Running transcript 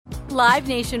Live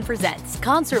Nation presents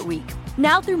Concert Week.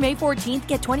 Now through May 14th,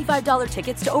 get $25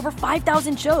 tickets to over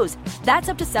 5,000 shows. That's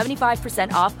up to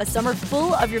 75% off a summer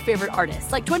full of your favorite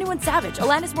artists like 21 Savage,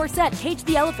 Alanis Morissette, Cage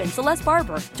the Elephant, Celeste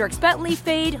Barber, Dierks Bentley,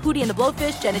 Fade, Hootie and the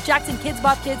Blowfish, Janet Jackson, Kids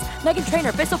Bop Kids, Meghan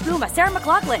Trainor, Peso Pluma, Sarah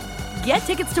McLachlan. Get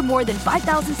tickets to more than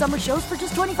 5,000 summer shows for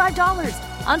just $25.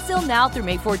 Until now through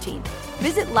May 14th.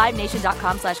 Visit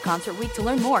LiveNation.com/Concert Week to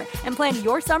learn more and plan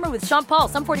your summer with Sean Paul,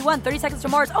 Sum 41, 30 Seconds to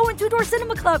Mars, and Two Door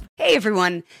Cinema Club. Hey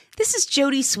everyone, this is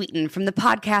Jody Sweeten from the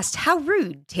podcast How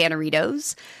Rude,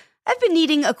 Tanneritos. I've been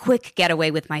needing a quick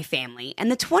getaway with my family,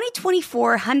 and the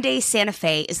 2024 Hyundai Santa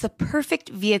Fe is the perfect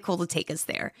vehicle to take us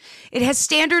there. It has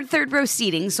standard third-row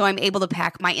seating, so I'm able to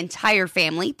pack my entire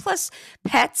family, plus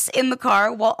pets, in the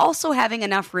car, while also having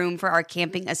enough room for our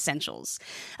camping essentials.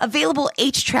 Available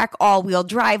H-Track all-wheel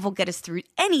drive will get us through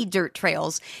any dirt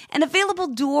trails, and available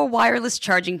dual wireless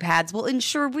charging pads will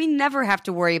ensure we never have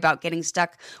to worry about getting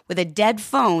stuck with a dead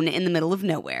phone in the middle of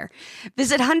nowhere.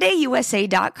 Visit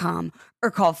HyundaiUSA.com or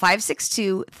call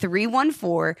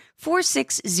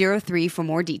 562-314-4603 for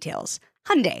more details.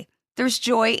 Hyundai, there's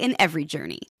joy in every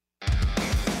journey.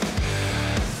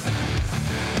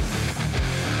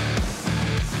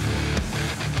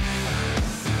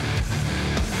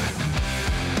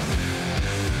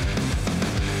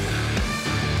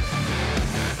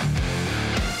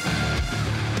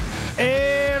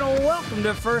 And welcome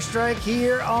to First Strike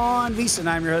here on VSiN. And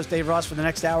I'm your host, Dave Ross. For the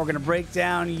next hour, we're going to break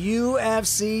down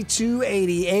UFC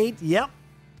 288. Yep,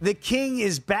 the king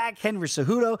is back. Henry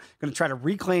Cejudo going to try to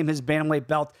reclaim his bantamweight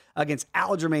belt against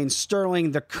Aljamain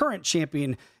Sterling, the current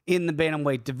champion in the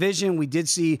bantamweight division. We did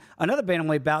see another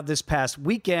bantamweight bout this past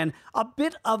weekend. A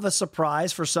bit of a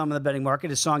surprise for some of the betting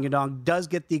market as Song Yadong does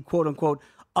get the quote-unquote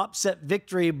upset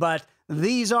victory, but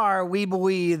these are, we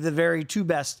believe, the very two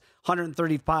best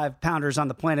 135-pounders on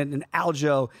the planet in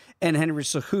Aljo and Henry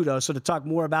Cejudo. So to talk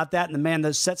more about that, and the man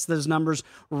that sets those numbers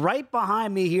right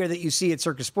behind me here that you see at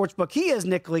Circus Sportsbook, he is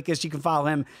Nick Kalikas. You can follow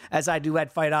him as I do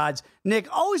at Fight Odds. Nick,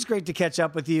 always great to catch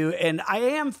up with you, and I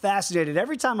am fascinated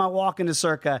every time I walk into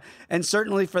Circa, and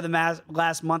certainly for the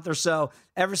last month or so,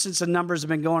 ever since the numbers have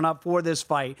been going up for this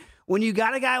fight. When you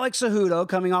got a guy like Cejudo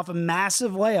coming off a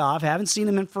massive layoff, haven't seen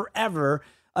him in forever,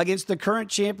 against the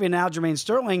current champion Aljamain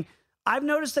Sterling, I've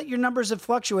noticed that your numbers have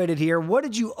fluctuated here. What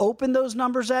did you open those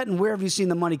numbers at, and where have you seen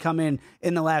the money come in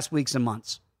the last weeks and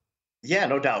months? Yeah,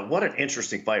 no doubt. What an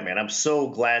interesting fight, man. I'm so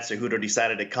glad Cejudo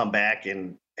decided to come back,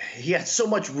 and he had so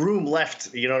much room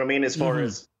left, you know what I mean, as far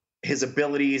as his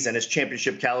abilities and his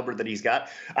championship caliber that he's got.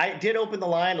 I did open the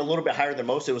line a little bit higher than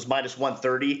most. It was minus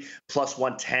 130, plus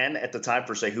 110 at the time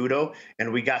for Cejudo.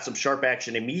 And we got some sharp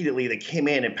action immediately that came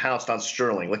in and pounced on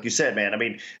Sterling. Like you said, man, I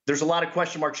mean, there's a lot of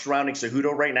question marks surrounding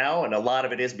Cejudo right now. And a lot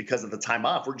of it is because of the time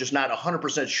off. We're just not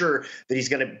 100% sure that he's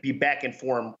going to be back in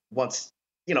form once,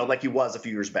 you know, like he was a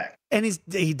few years back. And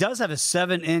he does have a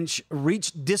 7-inch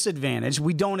reach disadvantage.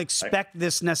 We don't expect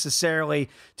this necessarily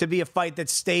to be a fight that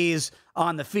stays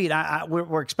on the feet.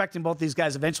 We're expecting both these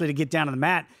guys eventually to get down to the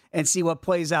mat and see what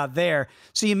plays out there.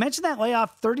 So you mentioned that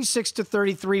layoff,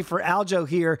 36-33 for Aljo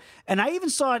here. And I even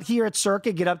saw it here at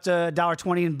Circa get up to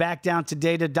 $1.20 and back down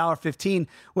today to $1.15,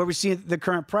 where we see the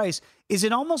current price. Is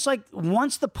it almost like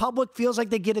once the public feels like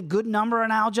they get a good number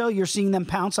on Aljo, you're seeing them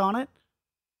pounce on it?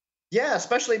 Yeah,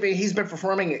 especially, I mean, he's been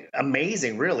performing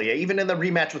amazing, really. Even in the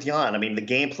rematch with Jan, I mean, the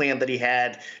game plan that he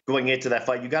had going into that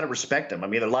fight, you got to respect him. I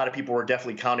mean, a lot of people were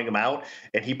definitely counting him out,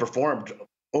 and he performed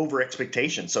over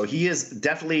expectations. So he is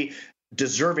definitely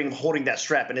deserving of holding that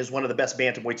strap and is one of the best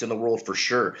bantamweights in the world for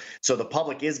sure. So the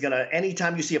public is going to,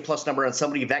 anytime you see a plus number on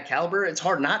somebody of that caliber, it's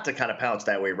hard not to kind of pounce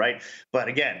that way, right? But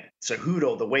again,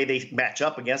 Cejudo, the way they match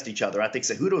up against each other, I think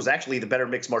Cejudo is actually the better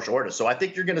mixed martial artist. So I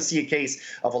think you're going to see a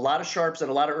case of a lot of sharps and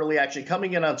a lot of early action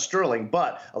coming in on Sterling,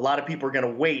 but a lot of people are going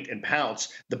to wait and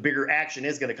pounce. The bigger action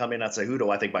is going to come in on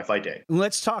Cejudo, I think, by fight day.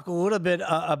 Let's talk a little bit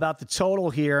about the total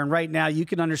here. And right now you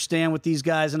can understand with these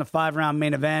guys in a 5-round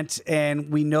main event,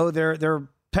 and we know they're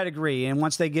pedigree, and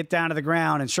once they get down to the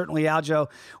ground, and certainly Aljo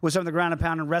was on the ground and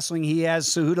pound in wrestling, he has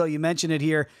Cejudo, you mentioned it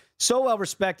here, so well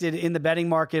respected in the betting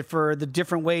market for the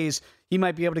different ways he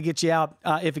might be able to get you out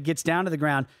if it gets down to the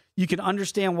ground. You can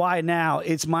understand why now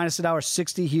it's minus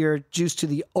 $1.60 here, juiced to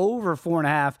the over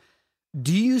 4.5.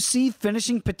 Do you see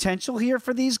finishing potential here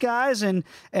for these guys? And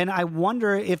I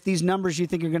wonder if these numbers you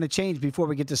think are going to change before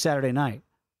we get to Saturday night.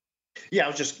 Yeah, I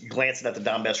was just glancing at the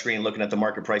Donbest screen, looking at the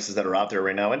market prices that are out there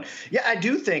right now. And yeah, I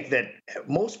do think that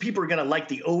most people are going to like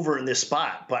the over in this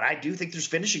spot, but I do think there's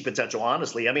finishing potential,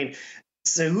 honestly. I mean,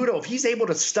 Cejudo, if he's able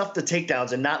to stuff the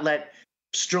takedowns and not let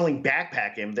Sterling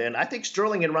backpack him, then I think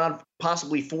Sterling in round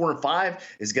possibly 4 and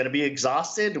 5 is going to be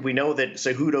exhausted. We know that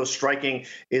Cejudo's striking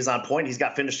is on point. He's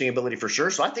got finishing ability for sure.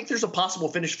 So I think there's a possible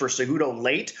finish for Cejudo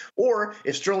late, or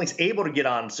if Sterling's able to get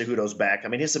on Cejudo's back, I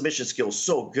mean, his submission skill is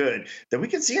so good that we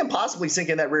could see him possibly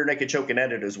sinking that rear naked choke and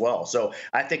end it as well. So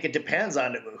I think it depends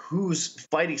on whose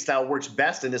fighting style works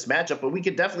best in this matchup, but we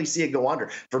could definitely see it go under.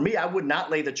 For me, I would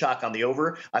not lay the chalk on the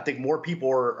over. I think more people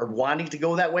are wanting to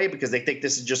go that way because they think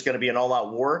this is just going to be an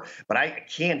all-out war, but I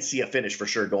can see a finish for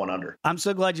sure going under. I'm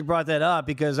so glad you brought that up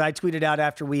because I tweeted out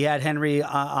after we had Henry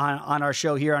on our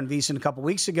show here on VSiN a couple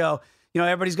weeks ago.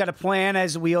 Everybody's got a plan,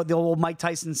 as the old Mike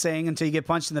Tyson saying, until you get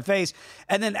punched in the face.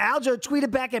 And then Aljo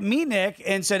tweeted back at me, Nick,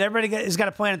 and said, everybody has got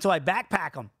a plan until I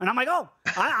backpack them. And I'm like,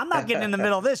 I'm not getting in the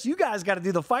middle of this. You guys got to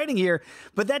do the fighting here.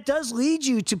 But that does lead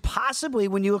you to possibly,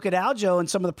 when you look at Aljo and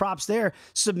some of the props there,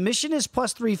 submission is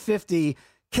plus 350.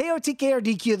 KO, TK, or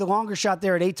DQ, the longer shot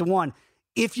there at 8-1.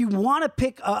 If you want to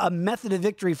pick a method of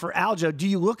victory for Aljo, do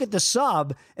you look at the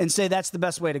sub and say that's the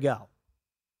best way to go?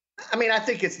 I mean, I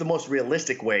think it's the most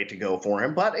realistic way to go for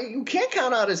him, but you can't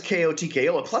count out his KO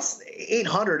TKO. A plus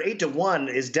 800,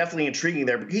 8-1 is definitely intriguing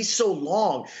there. He's so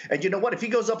long. And you know what? If he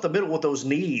goes up the middle with those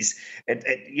knees and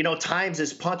times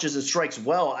his punches and strikes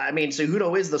well, I mean,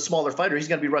 Cejudo is the smaller fighter. He's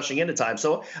going to be rushing into time.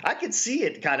 So I could see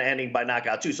it kind of ending by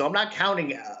knockout too. So I'm not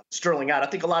counting Sterling out. I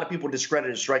think a lot of people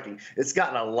discredit his striking. It's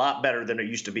gotten a lot better than it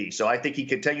used to be. So I think he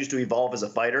continues to evolve as a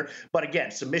fighter. But again,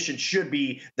 submission should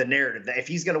be the narrative. If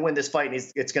he's going to win this fight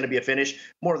and it's going to be a finish,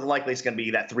 more than likely it's going to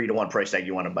be that 3-1 price tag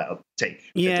you want to take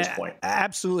at this point.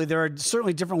 Absolutely. There are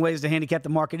certainly different ways to handicap the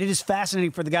market. It is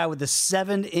fascinating for the guy with the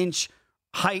 7-inch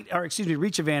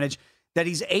reach advantage that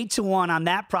he's 8-1 on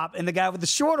that prop, and the guy with the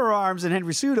shorter arms and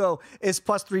Henry Cejudo is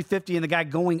plus 350, and the guy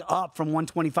going up from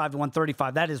 125 to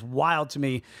 135. That is wild to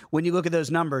me when you look at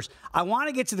those numbers. I want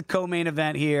to get to the co-main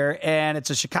event here, and it's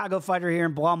a Chicago fighter here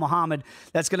in Bilal Muhammad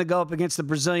that's going to go up against the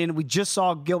Brazilian. We just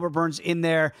saw Gilbert Burns in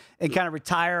there and kind of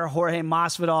retire. Jorge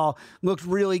Masvidal looked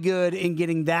really good in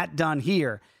getting that done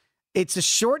here. It's a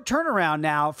short turnaround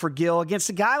now for Gil against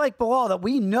a guy like Bilal that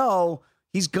we know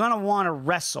he's going to want to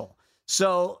wrestle.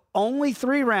 So only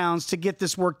 3 rounds to get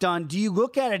this work done. Do you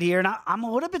look at it here? And I'm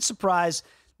a little bit surprised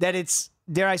that it's,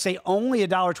 dare I say, only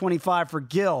 $1.25 for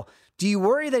Gil. Do you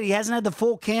worry that he hasn't had the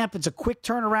full camp? It's a quick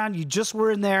turnaround. You just were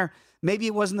in there. Maybe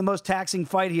it wasn't the most taxing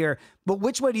fight here. But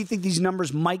which way do you think these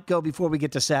numbers might go before we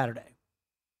get to Saturday?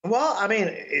 Well, I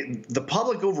mean, the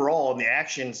public overall and the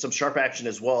action, some sharp action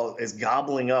as well, is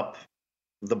gobbling up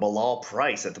the Bilal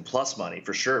price at the plus money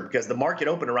for sure, because the market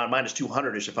opened around minus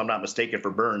 200-ish, if I'm not mistaken, for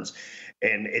Burns,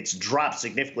 and it's dropped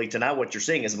significantly to now what you're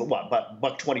seeing is what, about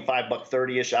 $1.25,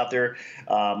 $1.30-ish out there.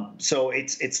 So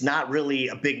it's not really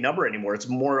a big number anymore. It's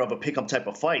more of a pick-up type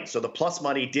of fight. So the plus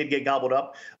money did get gobbled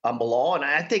up on Bilal, and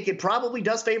I think it probably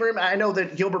does favor him. I know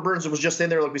that Gilbert Burns was just in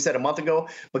there, like we said, a month ago,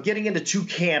 but getting into 2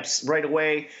 camps right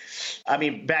away, I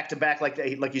mean, back-to-back like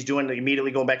he's doing, immediately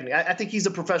going back. I think he's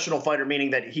a professional fighter, meaning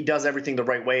that he does everything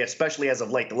the right way, especially as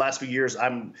of late. The last few years,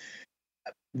 I'm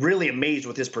really amazed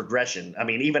with his progression. I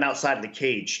mean, even outside of the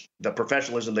cage, the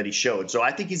professionalism that he showed. So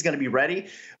I think he's going to be ready,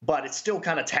 but it's still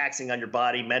kind of taxing on your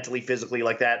body mentally, physically,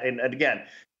 like that. And again,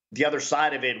 the other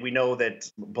side of it, we know that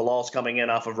Bilal's coming in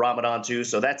off of Ramadan too,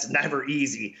 so that's never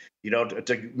easy,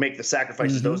 to make the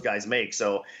sacrifices those guys make.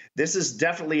 So this is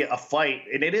definitely a fight,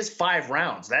 and it is 5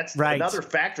 rounds. That's right. Another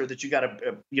factor that you got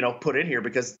to, put in here,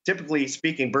 because typically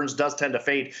speaking, Burns does tend to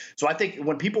fade. So I think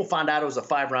when people found out it was a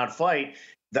 5-round fight,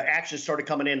 the action started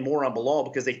coming in more on Bilal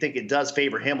because they think it does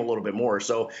favor him a little bit more.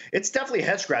 So it's definitely a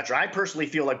head scratcher. I personally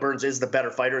feel like Burns is the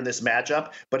better fighter in this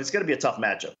matchup, but it's going to be a tough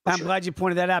matchup. I'm glad you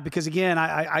pointed that out, because again,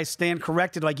 I stand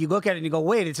corrected. Like, you look at it and you go,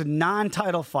 wait, it's a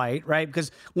non-title fight, right?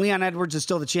 Because Leon Edwards is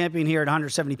still the champion here at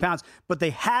 170 pounds, but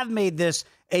they have made this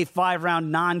a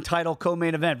 5-round non-title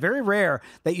co-main event. Very rare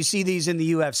that you see these in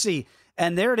the UFC.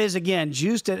 And there it is again,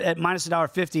 juiced at minus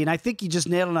 $1.50. And I think you just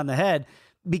nailed it on the head.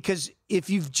 Because if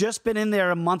you've just been in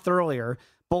there a month earlier,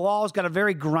 Bilal's got a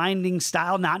very grinding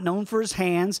style, not known for his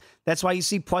hands. That's why you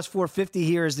see plus 450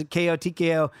 here as the KO,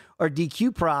 TKO, or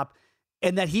DQ prop,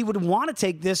 and that he would want to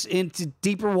take this into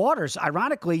deeper waters.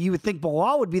 Ironically, you would think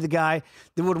Bilal would be the guy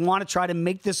that would want to try to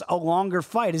make this a longer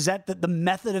fight. Is that the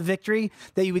method of victory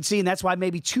that you would see? And that's why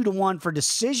maybe 2-1 for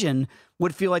decision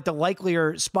would feel like the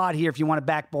likelier spot here if you want to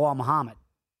back Bilal Muhammad.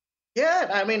 Yeah,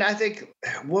 I mean, I think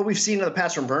what we've seen in the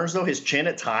past from Burns, though, his chin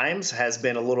at times has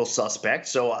been a little suspect.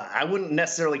 So I wouldn't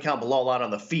necessarily count Bilal out on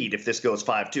the feet if this goes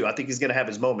 5-2. I think he's going to have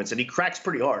his moments, and he cracks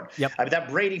pretty hard. Yep. I mean, that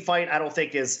Brady fight, I don't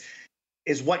think is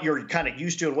is what you're kind of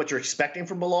used to and what you're expecting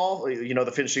from Bilal,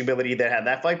 the finishing ability that had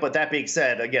that fight. But that being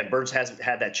said, again, Burns hasn't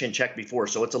had that chin check before,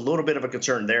 so it's a little bit of a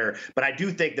concern there. But I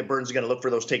do think that Burns is going to look for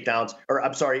those takedowns,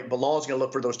 Bilal is going to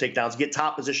look for those takedowns, get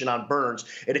top position on Burns.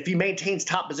 And if he maintains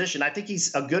top position, I think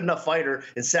he's a good enough fighter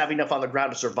and savvy enough on the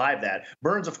ground to survive that.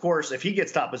 Burns, of course, if he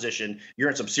gets top position, you're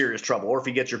in some serious trouble. Or if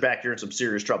he gets your back, you're in some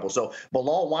serious trouble. So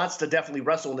Bilal wants to definitely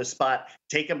wrestle in this spot,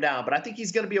 take him down. But I think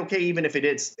he's going to be okay even if it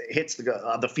hits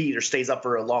the feet or stays up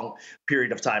for a long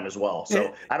period of time as well.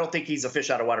 So I don't think he's a fish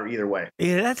out of water either way.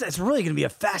 Yeah, that's really going to be a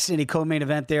fascinating co-main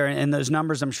event there. And those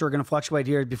numbers, I'm sure, are going to fluctuate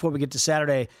here before we get to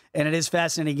Saturday. And it is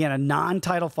fascinating. Again, a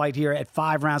non-title fight here at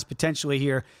 5 rounds potentially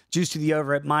here. Juice to the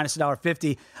over at minus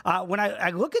 $1.50. When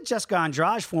I look at Jessica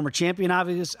Andrade, former champion,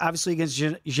 obviously against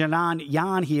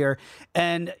Jan here.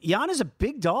 And Jan is a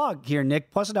big dog here,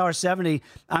 Nick. Plus $1.70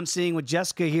 I'm seeing with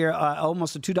Jessica here,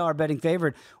 almost a $2 betting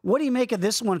favorite. What do you make of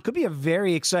this one? Could be a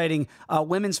very exciting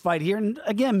women's fight here. And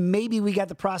again, maybe we got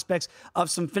the prospects of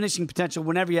some finishing potential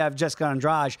whenever you have Jessica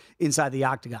Andrade inside the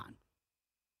octagon.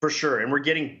 For sure. And we're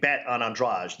getting bet on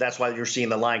Andrade. That's why you're seeing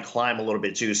the line climb a little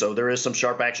bit too. So there is some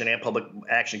sharp action and public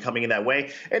action coming in that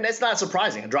way. And it's not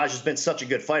surprising. Andrade has been such a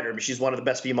good fighter. I mean, she's one of the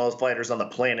best female fighters on the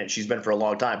planet. She's been for a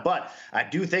long time. But I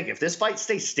do think if this fight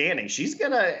stays standing, she's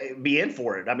going to be in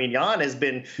for it. I mean, Jan has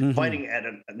been fighting at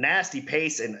a nasty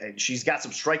pace, and she's got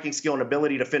some striking skill and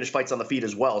ability to finish fights on the feet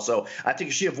as well. So I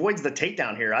think if she avoids the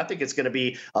takedown here, I think it's going to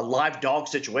be a live dog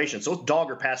situation. So it's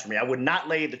dog or pass for me. I would not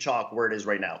lay the chalk where it is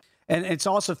right now. And it's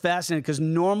also fascinating because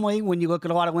normally when you look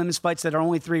at a lot of women's fights that are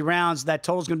only 3 rounds, that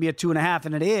total is going to be a 2.5,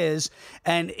 and it is.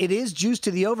 And it is juice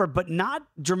to the over, but not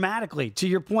dramatically. To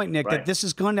your point, Nick, that this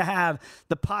is going to have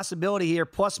the possibility here,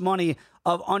 plus money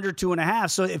of under 2.5.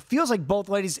 So it feels like both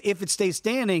ladies, if it stays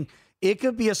standing, it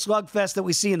could be a slugfest that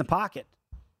we see in the pocket.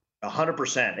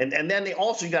 100%. And then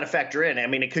you got to factor in, I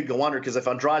mean, it could go under because if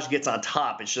Andrade gets on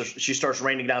top and she starts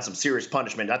raining down some serious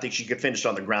punishment, I think she could finish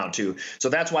on the ground too. So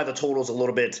that's why the total is a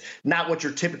little bit not what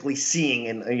you're typically seeing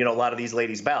in a lot of these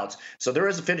ladies' bouts. So there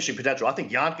is a finishing potential. I think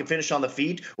Jan can finish on the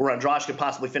feet, or Andrade could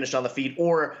possibly finish on the feet,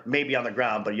 or maybe on the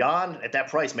ground. But Jan, at that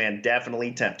price, man,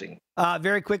 definitely tempting.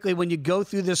 Very quickly, when you go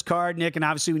through this card, Nick, and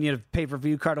obviously when you have a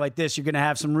pay-per-view card like this, you're going to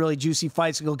have some really juicy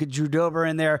fights. You'll get Drew Dober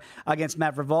in there against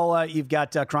Matt Frivola. You've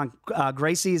got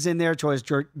Gracie is in there, Choice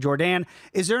Jordan.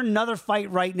 Is there another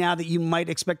fight right now that you might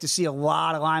expect to see a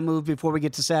lot of line move before we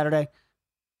get to Saturday?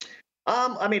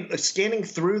 I mean, scanning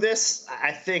through this,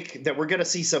 I think that we're going to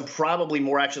see some probably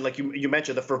more action. Like you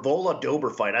mentioned, the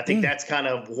Frivola-Dober fight. I think that's kind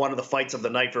of one of the fights of the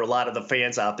night for a lot of the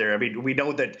fans out there. I mean, we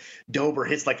know that Dober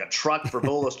hits like a truck.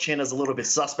 Frivola's chin is a little bit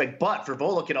suspect, but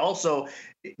Frivola can also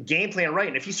game plan right.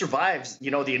 And if he survives,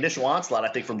 the initial onslaught, I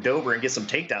think, from Dober and gets some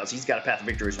takedowns, he's got a path to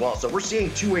victory as well. So we're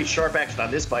seeing two-way sharp action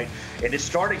on this fight, and it's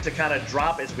starting to kind of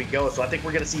drop as we go. So I think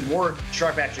we're going to see more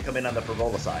sharp action come in on the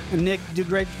Frivola side. And Nick, do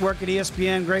great work at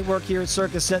ESPN. Great work here at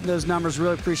Circus, setting those numbers.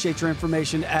 Really appreciate your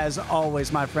information as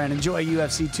always, my friend. Enjoy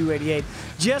UFC 288.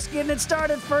 Just getting it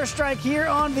started. First Strike here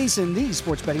on VSiN, the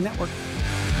Sports Betting Network.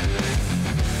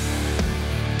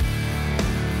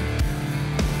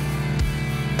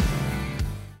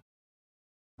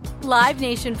 Live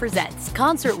Nation presents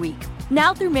Concert Week.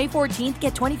 Now through May 14th,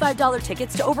 get $25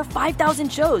 tickets to over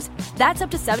 5,000 shows. That's up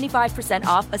to 75%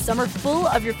 off a summer full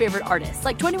of your favorite artists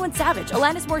like 21 Savage,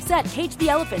 Alanis Morissette, Cage the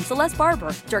Elephant, Celeste Barber,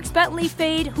 Dierks Bentley,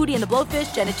 Fade, Hootie and the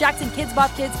Blowfish, Janet Jackson, Kids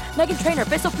Bop Kids, Meghan Trainor,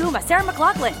 Peso Pluma, Sarah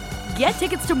McLachlan. Get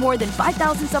tickets to more than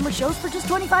 5,000 summer shows for just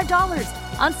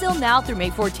 $25. On sale now through May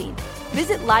 14th.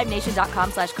 Visit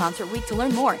LiveNation.com/Concert Week to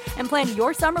learn more and plan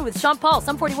your summer with Sean Paul,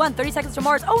 Sum 41, 30 Seconds to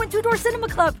Mars, and Two Door Cinema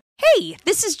Club. Hey,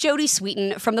 this is Jody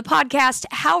Sweeten from the podcast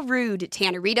How Rude,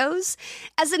 Tanneritos.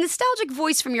 As a nostalgic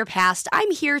voice from your past,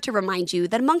 I'm here to remind you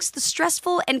that amongst the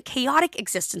stressful and chaotic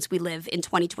existence we live in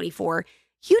 2024,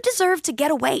 you deserve to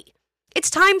get away.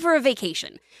 It's time for a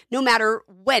vacation, no matter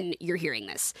when you're hearing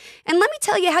this. And let me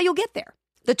tell you how you'll get there.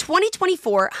 The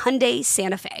 2024 Hyundai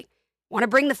Santa Fe. Want to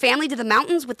bring the family to the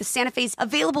mountains with the Santa Fe's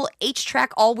available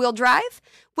H-Track all-wheel drive?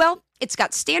 Well, it's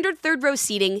got standard third-row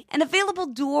seating and available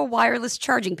dual wireless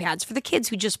charging pads for the kids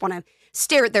who just want to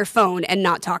stare at their phone and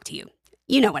not talk to you.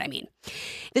 You know what I mean.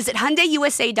 Visit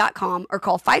HyundaiUSA.com or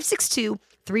call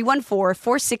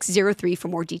 562-314-4603 for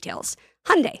more details.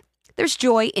 Hyundai, there's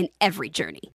joy in every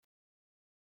journey.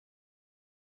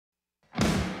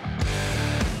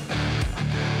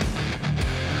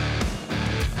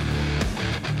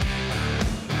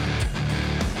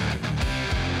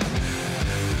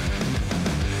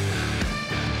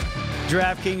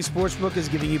 DraftKings Sportsbook is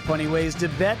giving you plenty of ways to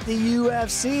bet the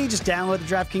UFC. Just download the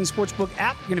DraftKings Sportsbook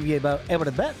app. You're going to be able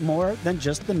to bet more than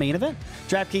just the main event.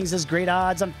 DraftKings has great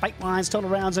odds on fight lines, total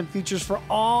rounds, and futures for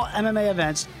all MMA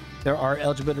events. There are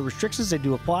eligibility restrictions. They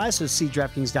do apply, so see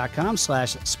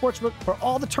DraftKings.com/sportsbook for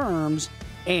all the terms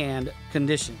and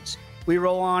conditions. We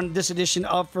roll on this edition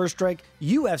of First Strike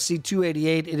UFC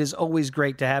 288. It is always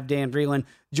great to have Dan Vreeland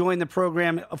join the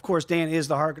program. Of course, Dan is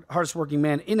the hardest working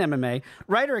man in MMA,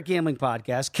 writer at Gambling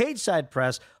Podcast, Cage Side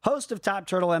Press, host of Top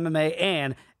Turtle MMA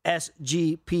and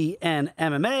SGPN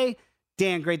MMA.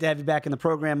 Dan, great to have you back in the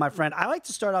program, my friend. I like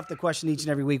to start off the question each and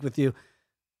every week with you.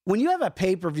 When you have a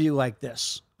pay-per-view like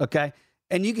this, okay,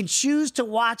 and you can choose to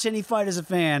watch any fight as a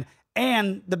fan,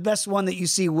 and the best one that you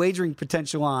see wagering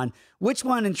potential on, which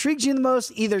one intrigues you the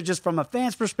most, either just from a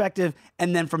fan's perspective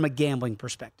and then from a gambling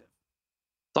perspective?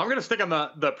 So I'm going to stick on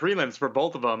the prelims for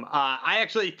both of them. I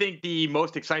actually think the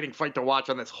most exciting fight to watch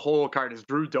on this whole card is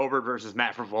Drew Dober versus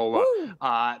Matt Frevola.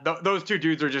 Those two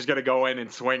dudes are just going to go in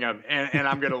and swing them, and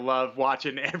I'm going to love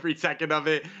watching every second of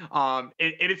it. And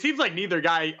it seems like neither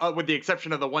guy, with the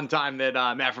exception of the one time that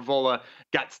Matt Frevola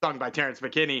got stung by Terrence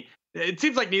McKinney, it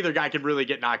seems like neither guy can really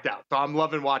get knocked out. So I'm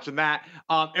loving watching that.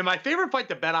 And my favorite fight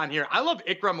to bet on here, I love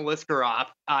Ikram Aliskerov.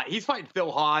 He's fighting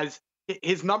Phil Hawes.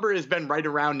 His number has been right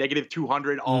around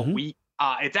 -200 all week.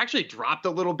 It's actually dropped a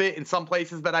little bit in some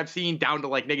places that I've seen, down to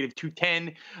like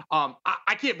 -210.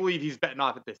 I can't believe he's betting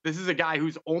off at this. This is a guy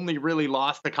who's only really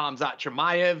lost to Khamzat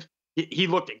Chimaev. He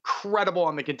looked incredible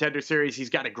on the Contender Series. He's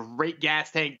got a great gas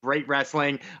tank, great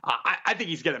wrestling. I think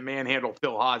he's going to manhandle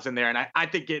Phil Hawes in there, and I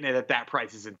think getting it at that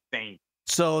price is insane.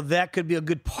 So that could be a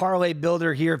good parlay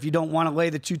builder here if you don't want to lay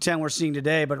the 210 we're seeing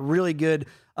today, but really good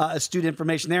astute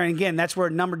information there. And again, that's where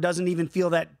a number doesn't even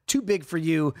feel that too big for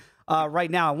you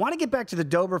right now. I want to get back to the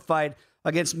Dober fight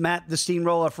against Matt the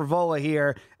Steamroller Frevola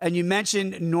here. And you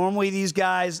mentioned normally these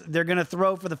guys, they're going to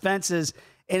throw for the fences.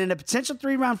 And in a potential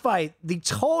 3-round fight, the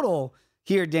total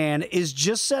here, Dan, is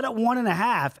just set at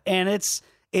 1.5. And it's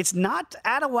not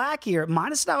out of whack here.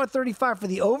 -$1.35 for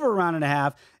the over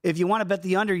 1.5. If you want to bet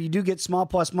the under, you do get small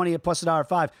plus money at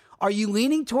 +$1.05. Are you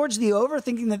leaning towards the over,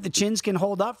 thinking that the chins can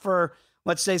hold up for,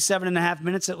 let's say, 7.5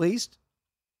 minutes at least?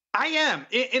 I am.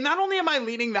 And not only am I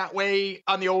leaning that way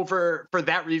on the over for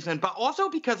that reason, but also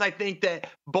because I think that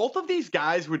both of these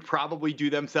guys would probably do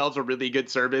themselves a really good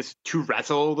service to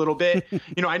wrestle a little bit.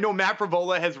 I know Matt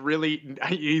Frevola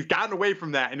he's gotten away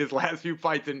from that in his last few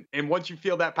fights. And once you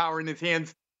feel that power in his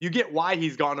hands, you get why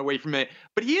he's gone away from it.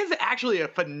 But he is actually a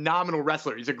phenomenal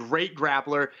wrestler. He's a great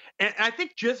grappler. And I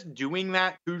think just doing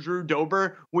that to Drew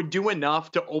Dober would do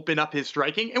enough to open up his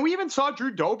striking. And we even saw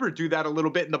Drew Dober do that a little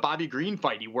bit in the Bobby Green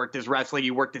fight. He worked his wrestling. He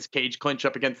worked his cage clinch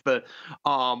up against the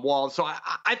wall. So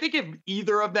I think if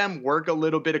either of them work a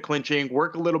little bit of clinching,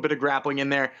 work a little bit of grappling in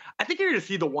there, I think you're going to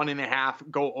see the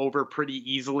 1.5 go over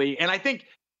pretty easily. And I think,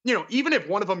 even if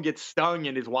one of them gets stung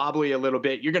and is wobbly a little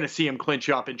bit, you're going to see him clinch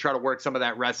up and try to work some of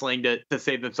that wrestling to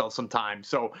save themselves some time.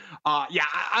 So,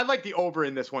 I like the over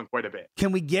in this one quite a bit.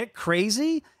 Can we get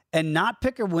crazy and not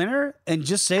pick a winner and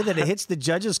just say that it hits the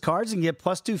judges' cards and get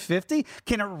 +250?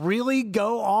 Can it really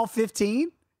go all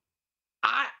 15?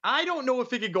 I don't know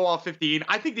if it could go all 15.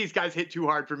 I think these guys hit too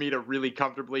hard for me to really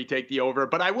comfortably take the over.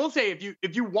 But I will say,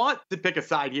 if you want to pick a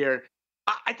side here,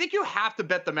 I think you have to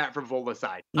bet the Matt Frevola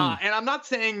side. And I'm not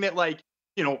saying that,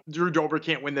 Drew Dober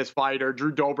can't win this fight or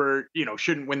Drew Dober,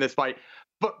 shouldn't win this fight.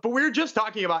 But we were just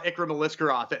talking about Ikram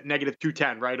Aliskerov at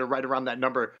 -210, right? Or right around that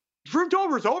number. Drew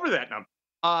Dober's over that number.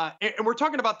 And we're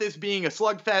talking about this being a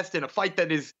slugfest and a fight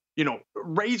that is,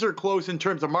 razor close in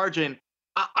terms of margin.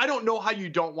 I don't know how you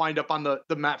don't wind up on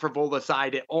the Matt Frevola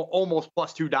side at almost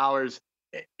 +$2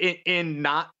 in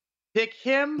not pick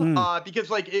him because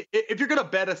if you're going to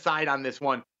bet a side on this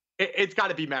one, it's got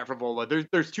to be Matt Frevola.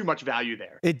 There's too much value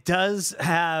there. It does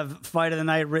have fight of the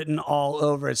night written all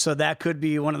over it. So that could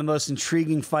be one of the most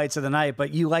intriguing fights of the night,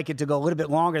 but you like it to go a little bit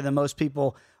longer than most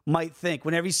people might think.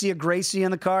 Whenever you see a Gracie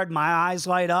on the card, my eyes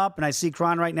light up, and I see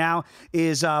Kron right now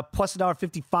is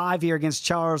 +$1.55 here against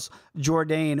Charles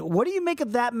Jourdain. What do you make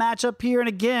of that matchup here? And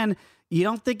again, you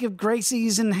don't think of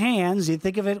Gracie's in hands. You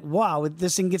think of it, wow,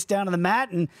 this thing gets down to the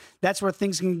mat, and that's where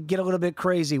things can get a little bit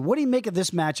crazy. What do you make of this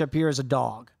matchup here as a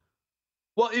dog?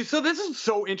 Well, so this is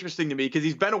so interesting to me because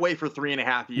he's been away for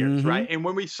 3.5 years, right? And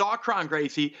when we saw Kron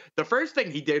Gracie, the first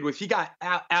thing he did was he got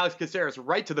Alex Caceres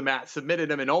right to the mat, submitted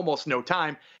him in almost no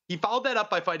time. He followed that up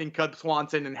by fighting Cub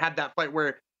Swanson and had that fight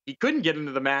where he couldn't get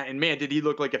into the mat, and man, did he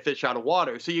look like a fish out of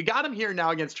water. So you got him here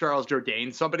now against Charles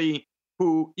Jourdain, somebody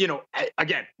who,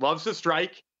 again, loves to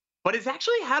strike. but has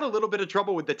actually had a little bit of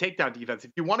trouble with the takedown defense.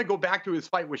 If you want to go back to his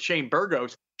fight with Shane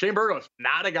Burgos,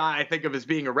 not a guy I think of as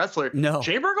being a wrestler. No.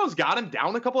 Shane Burgos got him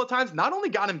down a couple of times. Not only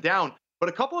got him down, but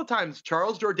a couple of times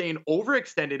Charles Jourdain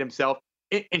overextended himself,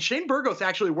 and Shane Burgos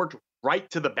actually worked right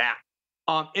to the back.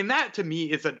 And that, to me,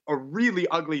 is a really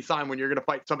ugly sign when you're going to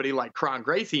fight somebody like Kron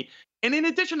Gracie. And in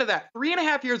addition to that,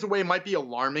 3.5 years away might be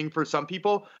alarming for some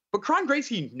people, but Kron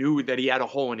Gracie knew that he had a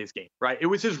hole in his game, right? It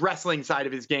was his wrestling side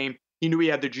of his game. He knew he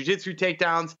had the jiu-jitsu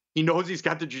takedowns. He knows he's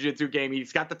got the jiu-jitsu game.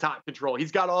 He's got the top control.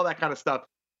 He's got all that kind of stuff.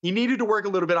 He needed to work a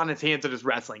little bit on his hands and his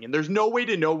wrestling. And there's no way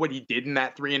to know what he did in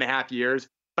that 3.5 years,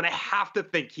 but I have to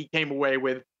think he came away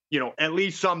with, at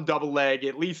least some double leg,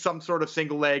 at least some sort of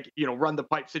single leg, run the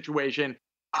pipe situation.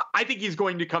 I think he's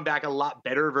going to come back a lot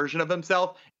better version of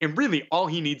himself. And really all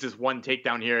he needs is one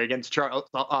takedown here against Charles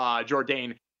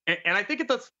Jourdain. And I think at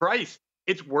this price,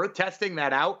 it's worth testing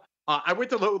that out. I went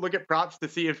to look at props to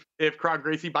see if Kron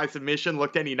Gracie by submission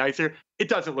looked any nicer. It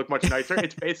doesn't look much nicer.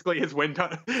 It's basically his win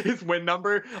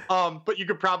number. But you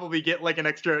could probably get like an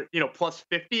extra, plus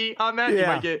 50 on that. Yeah. You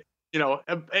might get,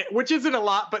 which isn't a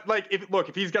lot, but like,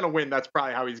 if he's going to win, that's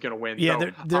probably how he's going to win.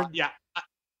 Yeah. So,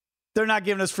 They're not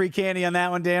giving us free candy on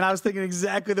that one, Dan. I was thinking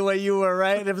exactly the way you were,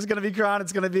 right? If it's going to be Kron,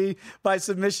 it's going to be by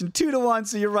submission 2-1.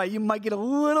 So you're right. You might get a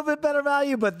little bit better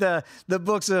value, but the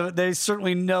books, they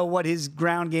certainly know what his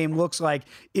ground game looks like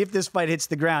if this fight hits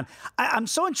the ground. I'm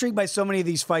so intrigued by so many of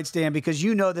these fights, Dan, because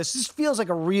this feels like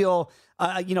a real,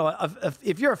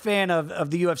 if you're a fan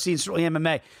of the UFC and certainly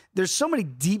MMA, there's so many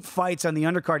deep fights on the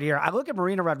undercard here. I look at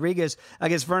Marina Rodriguez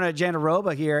against Verna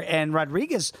Jandiroba here, and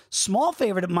Rodriguez, small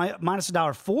favorite at minus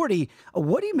 $1.40.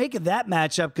 What do you make of that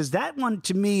matchup? Because that one,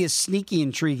 to me, is sneaky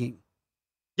intriguing.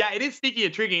 Yeah, it is sneaky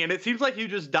intriguing, and it seems like you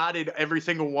just dotted every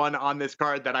single one on this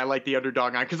card that I like the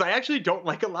underdog on, because I actually don't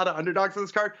like a lot of underdogs on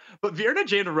this card, but Verna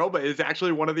Jandiroba is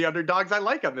actually one of the underdogs I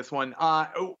like on this one.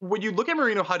 When you look at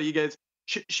Marina Rodriguez,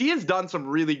 she has done some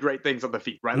really great things on the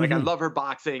feet, right? Like, I love her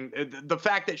boxing. The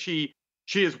fact that she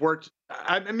has worked.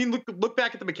 I mean, look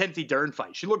back at the Mackenzie Dern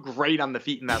fight. She looked great on the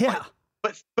feet in that fight.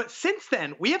 But since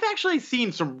then, we have actually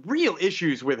seen some real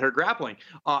issues with her grappling.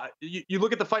 You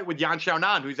look at the fight with Yan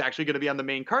Xiaonan, who's actually going to be on the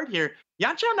main card here.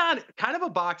 Yan Xiaonan, kind of a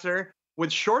boxer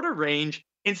with shorter range,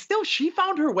 and still she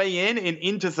found her way in and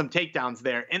into some takedowns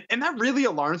there. And that really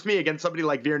alarms me against somebody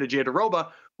like Verna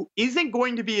Jandiroba, who isn't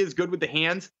going to be as good with the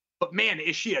hands. But man,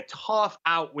 is she a tough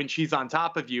out when she's on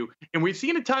top of you. And we've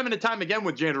seen it time and time again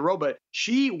with Jandiroba.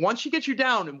 Once she gets you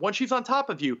down and once she's on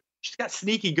top of you, she's got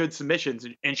sneaky good submissions,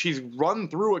 and she's run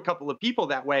through a couple of people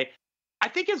that way. I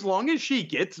think as long as she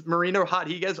gets Marina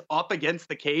Rodriguez up against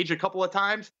the cage a couple of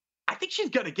times, I think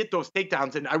she's going to get those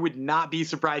takedowns, and I would not be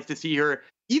surprised to see her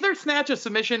either snatch a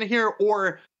submission here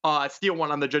or steal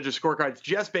one on the judges' scorecards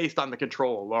just based on the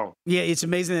control alone. Yeah, it's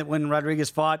amazing that when Rodriguez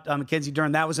fought Mackenzie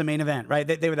Dern, that was a main event, right?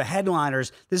 They were the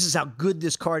headliners. This is how good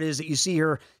this card is that you see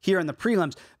her here in the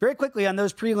prelims. Very quickly on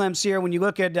those prelims here, when you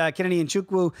look at Kennedy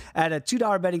Nchukwu at a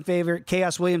 $2 betting favorite,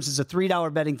 Chaos Williams is a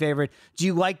 $3 betting favorite. Do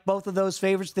you like both of those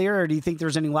favorites there, or do you think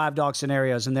there's any live dog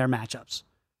scenarios in their matchups?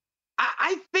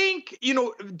 I think,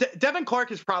 Devin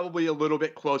Clark is probably a little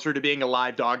bit closer to being a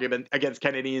live dog against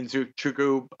Kennedy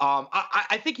Nzechukwu.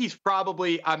 I think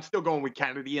I'm still going with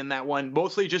Kennedy in that one,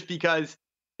 mostly just because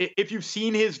if you've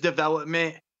seen his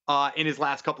development in his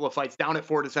last couple of fights down at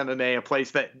Fortis MMA, a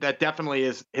place that definitely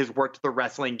has worked the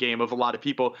wrestling game of a lot of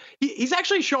people. He's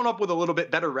actually shown up with a little bit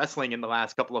better wrestling in the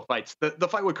last couple of fights. The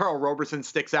fight with Carl Roberson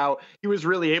sticks out. He was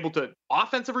really able to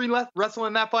offensively wrestle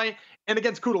in that fight. And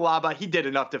against Kudalaba, he did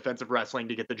enough defensive wrestling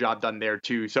to get the job done there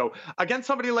too. So against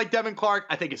somebody like Devin Clark,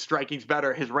 I think his striking's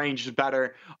better, his range is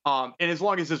better. And as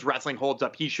long as his wrestling holds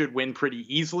up, he should win pretty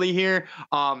easily here.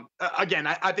 Again,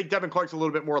 I think Devin Clark's a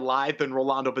little bit more live than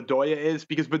Rolando Bedoya is,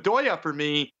 because Bedoya, for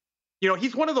me,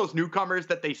 he's one of those newcomers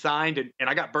that they signed, and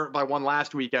I got burnt by one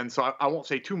last weekend, so I won't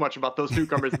say too much about those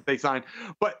newcomers that they signed.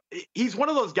 But he's one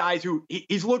of those guys who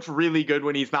he's looks really good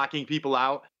when he's knocking people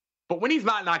out. But when he's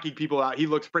not knocking people out, he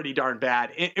looks pretty darn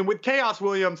bad. And with Chaos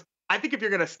Williams, I think if you're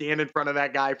going to stand in front of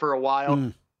that guy for a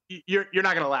while, you're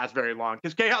not going to last very long,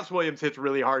 because Chaos Williams hits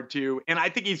really hard too. And I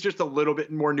think he's just a little bit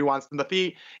more nuanced in the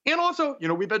feet. And also,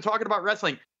 we've been talking about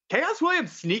wrestling. Chaos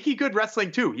Williams, sneaky good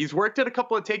wrestling too. He's worked at a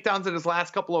couple of takedowns in his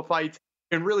last couple of fights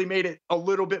and really made it a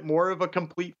little bit more of a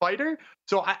complete fighter.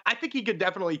 So I think he could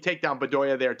definitely take down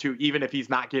Bedoya there too, even if he's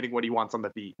not getting what he wants on the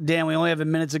feet. Dan, we only have a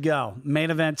minute to go. Main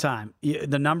event time.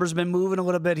 The number's been moving a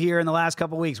little bit here in the last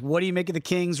couple of weeks. What do you make of the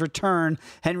King's return?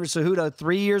 Henry Cejudo,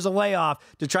 3 years of layoff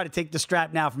to try to take the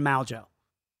strap now from Aljo.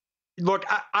 Look,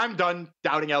 I'm done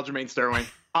doubting Aljamain Sterling.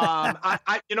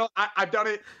 I've done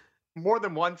it. more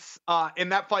than once. In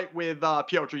that fight with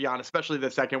Piotr Jan, especially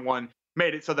the second one,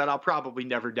 made it so that I'll probably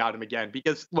never doubt him again.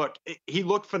 Because look, he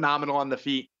looked phenomenal on the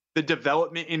feet. The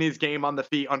development in his game on the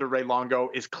feet under Ray Longo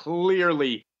is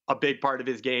clearly a big part of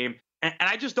his game. And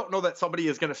I just don't know that somebody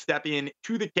is going to step in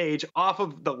to the cage off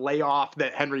of the layoff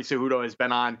that Henry Cejudo has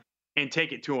been on and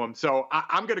take it to him. So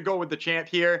I'm going to go with the champ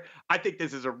here. I think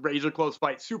this is a razor close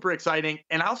fight, super exciting.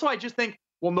 And also, I just think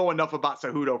we'll know enough about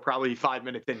Cejudo probably 5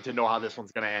 minutes in to know how this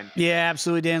one's going to end. Yeah,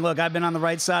 absolutely, Dan. Look, I've been on the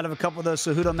right side of a couple of those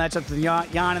Cejudo matchups with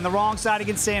Jan and the wrong side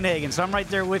against Sandhagen. So I'm right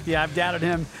there with you. I've doubted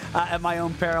him at my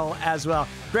own peril as well.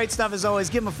 Great stuff as always.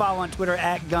 Give him a follow on Twitter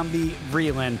at Gumby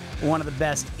Vreeland, one of the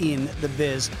best in the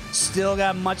biz. Still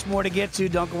got much more to get to.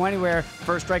 Don't go anywhere.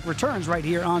 First Strike returns right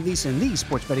here on VSiN, the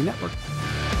Sports Betting Network.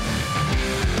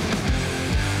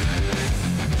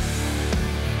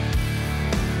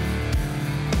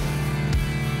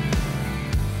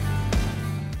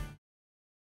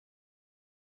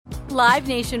 Live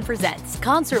Nation presents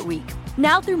Concert Week.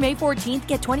 Now through May 14th,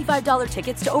 get $25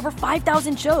 tickets to over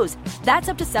 5,000 shows. That's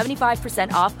up to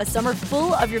 75% off a summer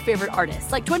full of your favorite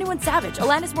artists like 21 Savage,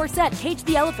 Alanis Morissette, Cage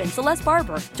the Elephant, Celeste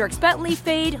Barber, Dierks Bentley,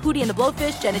 Fade, Hootie and the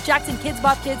Blowfish, Janet Jackson, Kids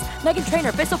Bop Kids, Meghan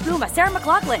Trainor, Peso Pluma, Sarah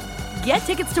McLachlan. Get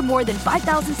tickets to more than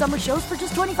 5,000 summer shows for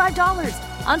just $25.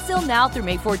 Until now through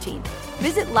May 14th.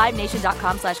 Visit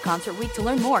LiveNation.com/Concert Week to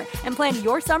learn more and plan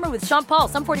your summer with Sean Paul,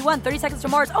 Sum 41, 30 Seconds to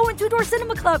Mars, and Two Door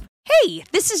Cinema Club. Hey,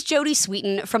 this is Jody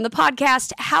Sweeten from the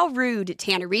podcast How Rude,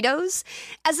 Tanneritos.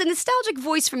 As a nostalgic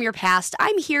voice from your past,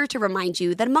 I'm here to remind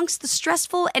you that amongst the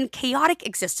stressful and chaotic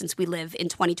existence we live in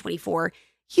 2024,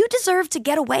 you deserve to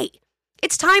get away.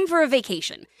 It's time for a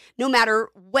vacation, no matter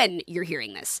when you're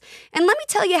hearing this. And let me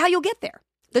tell you how you'll get there.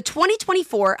 The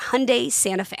 2024 Hyundai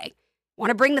Santa Fe.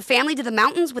 Want to bring the family to the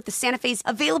mountains with the Santa Fe's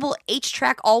available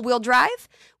H-Track all-wheel drive?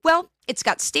 Well, it's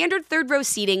got standard third-row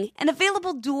seating and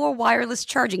available dual wireless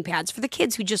charging pads for the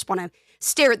kids who just want to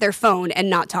stare at their phone and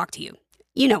not talk to you.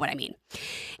 You know what I mean.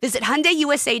 Visit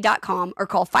HyundaiUSA.com or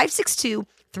call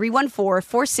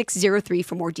 562-314-4603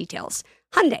 for more details.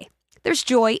 Hyundai, there's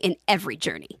joy in every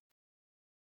journey.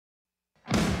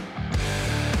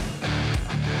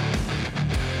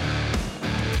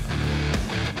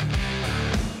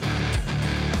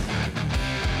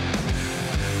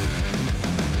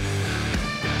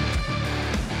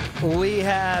 We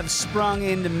have sprung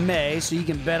into May, so you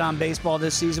can bet on baseball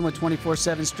this season with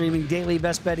 24/7 streaming, daily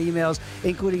best bet emails,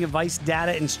 including advice,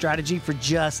 data, and strategy for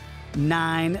just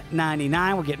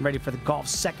 $9.99. We're getting ready for the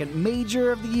golf's second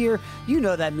major of the year. You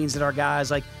know that means that our guys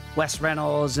like Wes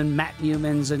Reynolds and Matt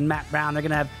Newmans and Matt Brown, they're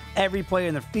going to have every player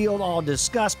in the field all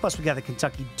discussed. Plus, we got the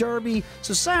Kentucky Derby.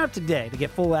 So sign up today to get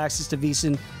full access to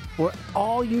VSiN, where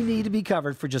all you need to be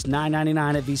covered for just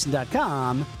 $9.99 at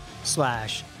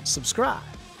VSiN.com/subscribe.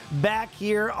 Back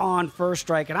here on First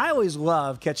Strike, and I always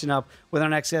love catching up with our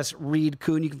next guest, Reed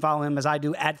Kuhn. You can follow him as I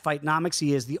do at Fightnomics.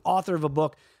 He is the author of a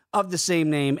book of the same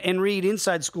name. And Reed,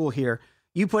 inside school here,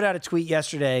 you put out a tweet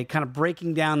yesterday kind of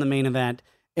breaking down the main event,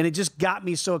 and it just got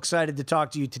me so excited to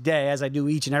talk to you today, as I do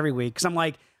each and every week, because I'm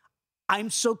like, I'm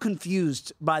so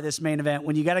confused by this main event.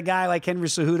 When you got a guy like Henry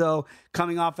Cejudo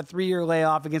coming off a 3-year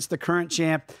layoff against the current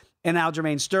champ and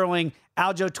Aljamain Sterling.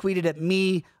 Aljo tweeted at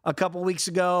me a couple weeks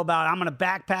ago about I'm going to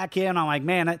backpack him. I'm like,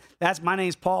 man, that's my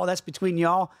name's Paul. That's between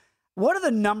y'all. What are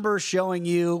the numbers showing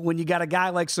you when you got a guy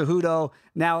like Cejudo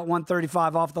now at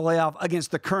 135 off the layoff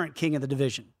against the current king of the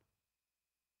division?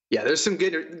 Yeah, there's some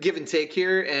good give and take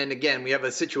here. And again, we have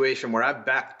a situation where I've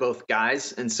backed both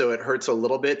guys. And so it hurts a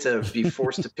little bit to be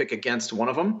forced to pick against one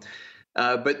of them.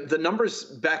 But the numbers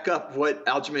back up what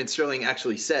Aljamain Sterling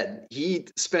actually said. He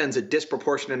spends a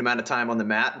disproportionate amount of time on the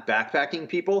mat backpacking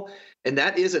people. And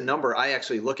that is a number I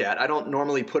actually look at. I don't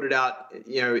normally put it out,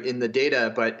 in the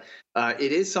data, but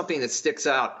it is something that sticks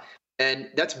out. And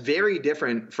that's very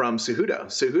different from Cejudo.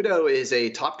 Cejudo is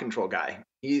a top control guy.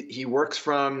 He works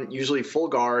from usually full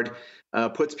guard,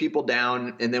 puts people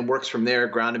down, and then works from there,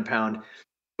 ground and pound.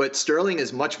 But Sterling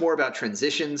is much more about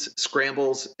transitions,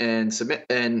 scrambles, and submit,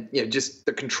 and just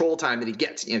the control time that he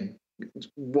gets,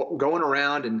 going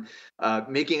around and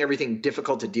making everything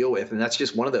difficult to deal with. And that's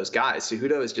just one of those guys.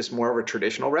 Cejudo is just more of a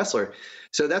traditional wrestler.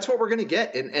 So that's what we're going to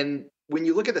get. And when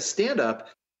you look at the stand-up,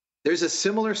 there's a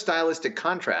similar stylistic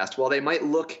contrast. While they might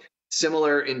look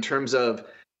similar in terms of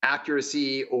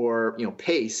accuracy or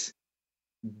pace,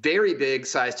 very big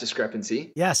size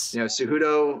discrepancy. Yes.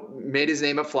 Cejudo made his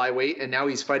name at flyweight, and now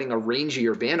he's fighting a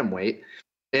rangier bantamweight,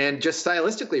 and just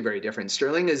stylistically very different.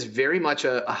 Sterling is very much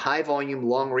a high volume,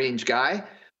 long range guy.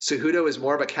 Cejudo is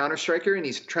more of a counter striker, and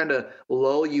he's trying to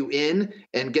lull you in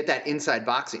and get that inside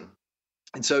boxing.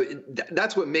 And so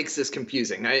that's what makes this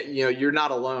confusing. You're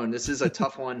not alone. This is a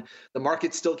tough one. The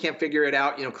market still can't figure it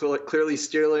out. Clearly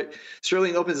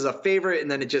Sterling opens as a favorite, and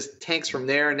then it just tanks from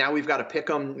there. Now we've got to pick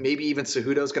them. Maybe even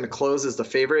Cejudo's going to close as the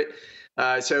favorite.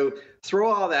 So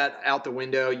throw all that out the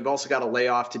window. You've also got a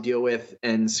layoff to deal with,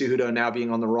 and Cejudo now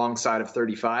being on the wrong side of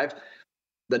 35.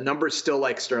 The number's still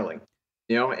like Sterling.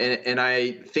 And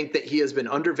I think that he has been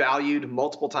undervalued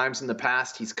multiple times in the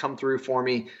past. He's come through for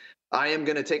me. I am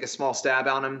going to take a small stab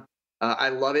on him. I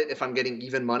love it if I'm getting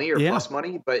even money or plus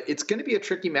money, but it's going to be a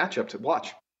tricky matchup to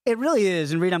watch. It really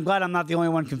is. And Reed, I'm glad I'm not the only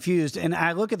one confused. And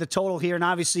I look at the total here, and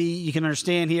obviously you can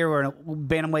understand here we're in a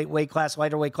bantamweight weight class,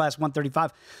 lighter weight class,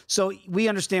 135. So we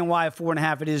understand why at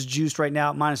 4.5 it is juiced right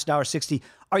now at minus $1.60.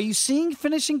 Are you seeing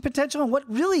finishing potential? And what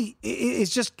really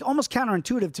is just almost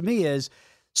counterintuitive to me is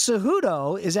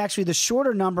Cejudo is actually the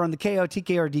shorter number on the KO,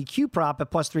 TK, or DQ prop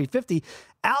at plus 350.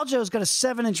 Aljo's got a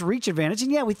 7-inch reach advantage.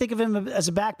 And yeah, we think of him as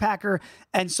a backpacker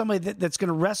and somebody that's going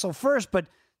to wrestle first. But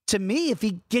to me, if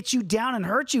he gets you down and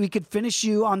hurts you, he could finish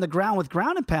you on the ground with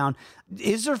ground and pound.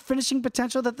 Is there finishing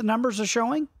potential that the numbers are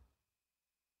showing?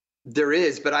 There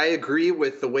is, but I agree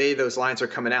with the way those lines are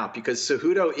coming out because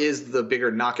Cejudo is the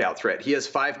bigger knockout threat. He has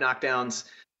 5 knockdowns.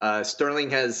 Sterling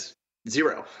has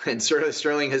 0, and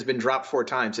Sterling has been dropped 4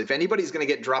 times. If anybody's going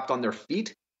to get dropped on their feet,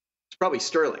 it's probably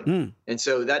Sterling. And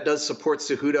so that does support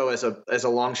Cejudo as a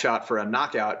long shot for a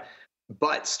knockout.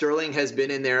 But Sterling has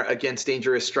been in there against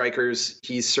dangerous strikers.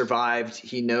 He's survived.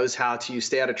 He knows how to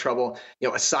stay out of trouble.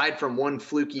 Aside from one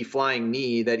fluky flying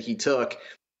knee that he took,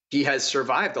 he has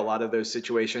survived a lot of those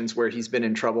situations where he's been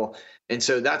in trouble. And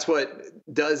so that's what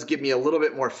does give me a little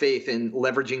bit more faith in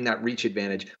leveraging that reach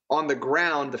advantage. On the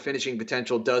ground, the finishing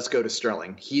potential does go to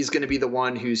Sterling. He's going to be the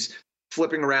one who's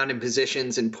flipping around in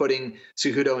positions and putting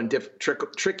Cejudo in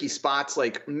tricky spots,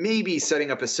 like maybe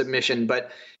setting up a submission.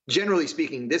 But generally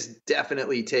speaking, this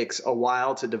definitely takes a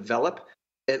while to develop,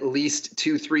 at least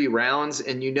 2-3 rounds.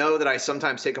 And you know that I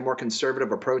sometimes take a more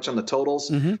conservative approach on the totals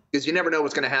because you never know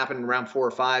what's going to happen in round 4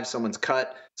 or 5. Someone's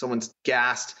cut, someone's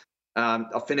gassed,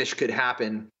 a finish could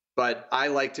happen. But I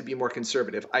like to be more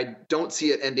conservative. I don't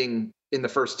see it ending in the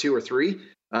first 2 or 3.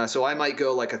 So I might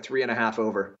go like a 3.5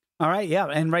 over. All right, yeah.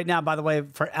 And right now, by the way,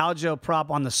 for Aljo prop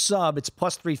on the sub, it's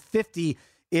plus 350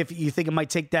 if you think it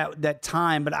might take that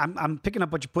time. But I'm picking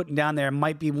up what you're putting down there. It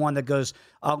might be one that goes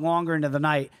longer into the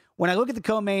night. When I look at the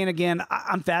co-main, again,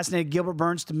 I'm fascinated. Gilbert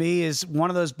Burns, to me, is one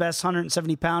of those best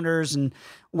 170-pounders. And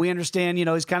we understand,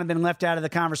 he's kind of been left out of the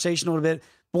conversation a little bit.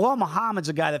 Bilal Muhammad's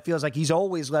a guy that feels like he's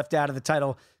always left out of the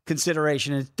title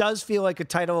consideration. It does feel like a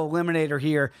title eliminator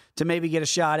here to maybe get a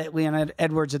shot at Leon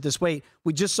Edwards at this weight.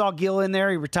 We just saw Gil in there.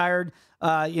 He retired,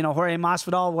 Jorge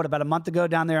Masvidal, about a month ago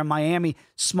down there in Miami.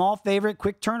 Small favorite,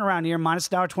 quick turnaround here, minus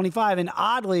 $1.25. And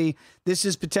oddly, this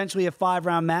is potentially a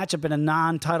 5-round matchup in a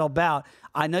non-title bout.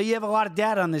 I know you have a lot of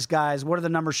data on this, guys. What are the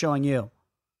numbers showing you?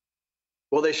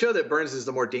 Well, they show that Burns is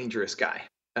the more dangerous guy.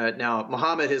 Now,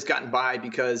 Muhammad has gotten by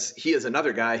because he is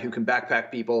another guy who can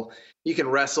backpack people. He can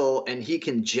wrestle and he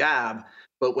can jab.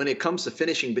 But when it comes to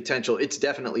finishing potential, it's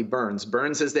definitely Burns.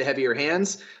 Burns has the heavier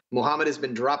hands. Muhammad has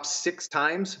been dropped 6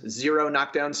 times, 0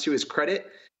 knockdowns to his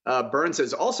credit. Burns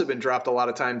has also been dropped a lot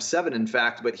of times, 7 in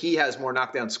fact, but he has more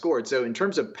knockdowns scored. So in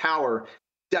terms of power,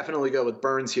 definitely go with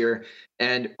Burns here.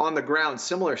 And on the ground,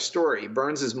 similar story.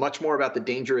 Burns is much more about the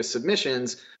dangerous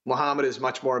submissions. Muhammad is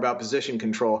much more about position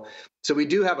control. So we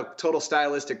do have a total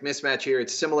stylistic mismatch here.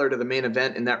 It's similar to the main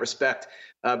event in that respect.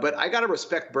 But I got to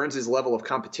respect Burns' level of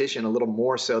competition a little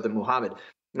more so than Muhammad.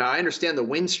 Now, I understand the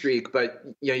win streak, but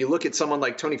you look at someone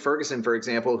like Tony Ferguson, for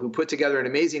example, who put together an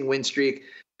amazing win streak,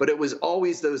 but it was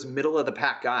always those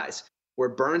middle-of-the-pack guys where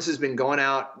Burns has been going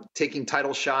out, taking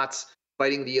title shots,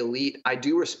 fighting the elite. I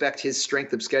do respect his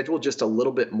strength of schedule just a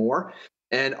little bit more.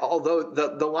 And although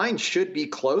the line should be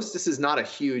close, this is not a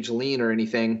huge lean or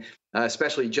anything,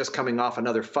 especially just coming off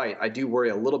another fight. I do worry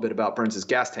a little bit about Burns'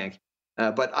 gas tank,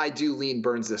 but I do lean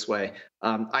Burns this way.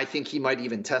 I think he might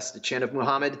even test the chin of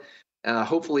Muhammad.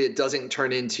 Hopefully it doesn't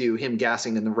turn into him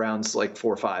gassing in the rounds like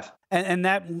 4 or 5. And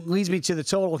that leads me to the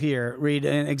total here, Reed,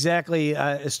 and exactly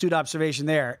astute observation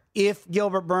there. If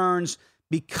Gilbert Burns,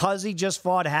 because he just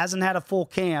fought, hasn't had a full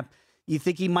camp, you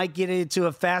think he might get into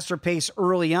a faster pace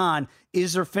early on.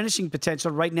 Is there finishing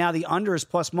potential? Right now, the under is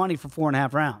plus money for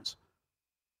 4.5 rounds.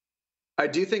 I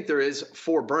do think there is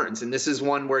for Burns, and this is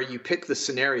one where you pick the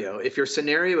scenario. If your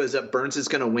scenario is that Burns is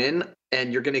going to win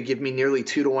and you're going to give me nearly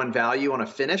 2-to-1 value on a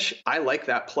finish, I like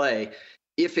that play.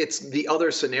 If it's the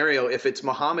other scenario, if it's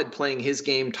Muhammad playing his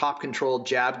game, top controlled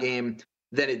jab game,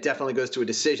 then it definitely goes to a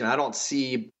decision. I don't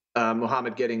see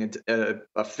Muhammad getting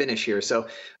a finish here. So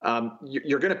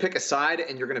you're going to pick a side,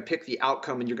 and you're going to pick the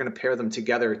outcome, and you're going to pair them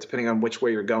together depending on which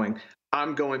way you're going.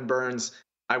 I'm going Burns.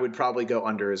 I would probably go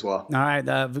under as well. All right,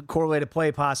 correlated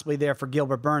play possibly there for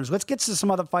Gilbert Burns. Let's get to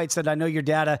some other fights that I know your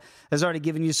data has already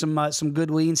given you some good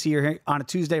leans here on a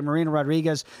Tuesday. Marina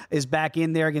Rodriguez is back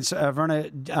in there against Verna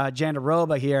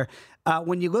Jandiroba here.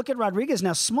 When you look at Rodriguez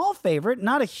now, small favorite,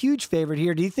 not a huge favorite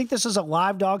here. Do you think this is a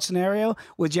live dog scenario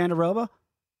with Jandiroba?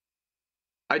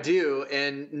 I do,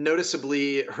 and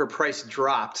noticeably her price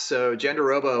dropped. So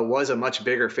Jandiroba was a much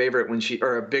bigger favorite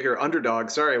or a bigger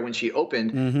underdog, when she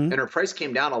opened, and her price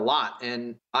came down a lot.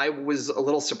 And I was a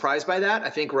little surprised by that. I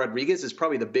think Rodriguez is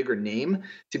probably the bigger name,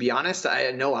 to be honest.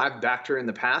 I know I've backed her in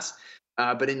the past.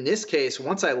 But in this case,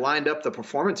 once I lined up the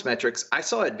performance metrics, I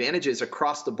saw advantages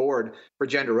across the board for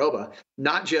Jandiroba,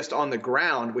 not just on the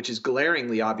ground, which is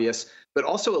glaringly obvious, but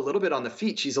also a little bit on the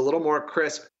feet. She's a little more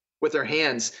crisp with her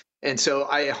hands. And so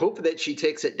I hope that she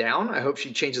takes it down. I hope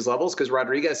she changes levels, because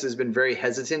Rodriguez has been very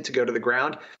hesitant to go to the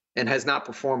ground and has not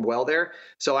performed well there.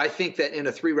 So I think that in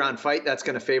a 3-round fight, that's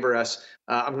going to favor us.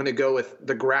 I'm going to go with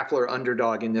the grappler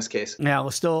underdog in this case. Yeah,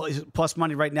 well, still plus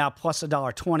money right now, plus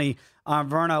 $1.20 on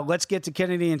Verna. Let's get to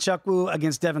Kennedy Nzechukwu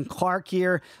against Devin Clark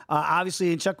here.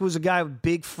 Obviously, Nzechukwu's a guy with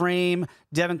big frame.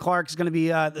 Devin Clark is going to be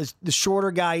the shorter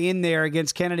guy in there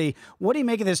against Kennedy. What do you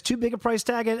make of this? Too big a price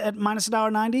tag at minus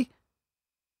 $1.90?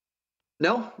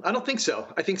 No, I don't think so.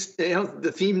 I think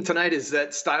the theme tonight is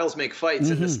that styles make fights.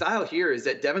 And the style here is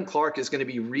that Devin Clark is going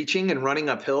to be reaching and running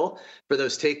uphill for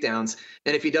those takedowns.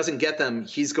 And if he doesn't get them,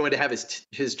 he's going to have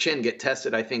his chin get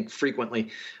tested, I think,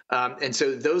 frequently. And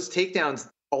so those takedowns,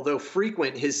 although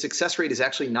frequent, his success rate is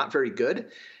actually not very good.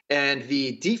 And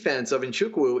the defense of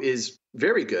Nzechukwu is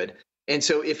very good. And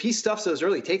so if he stuffs those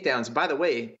early takedowns, by the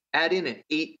way, add in an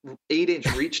 8-inch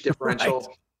reach differential.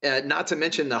 Right. Not to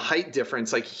mention the height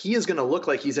difference. Like, he is going to look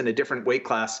like he's in a different weight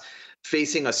class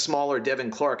facing a smaller Devin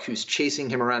Clark who's chasing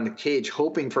him around the cage,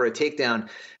 hoping for a takedown.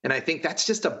 And I think that's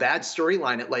just a bad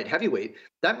storyline at light heavyweight.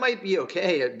 That might be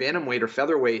okay at bantamweight or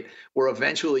featherweight, where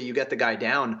eventually you get the guy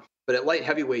down. But at light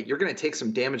heavyweight, you're going to take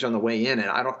some damage on the way in.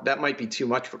 And that might be too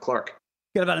much for Clark.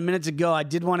 Got about a minute to go. I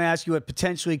did want to ask you what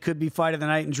potentially could be fight of the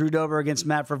night in Drew Dober against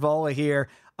Matt Frevola here.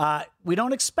 We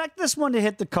don't expect this one to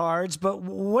hit the cards, but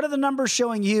what are the numbers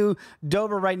showing you,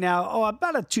 Dober, right now? Oh,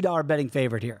 about a $2 betting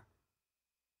favorite here.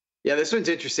 Yeah, this one's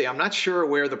interesting. I'm not sure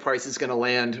where the price is going to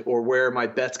land or where my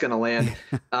bet's going to land.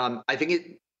 I think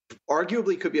it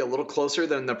arguably could be a little closer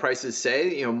than the prices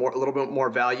say, a little bit more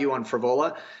value on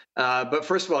Frevola. But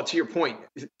first of all, to your point,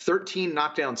 13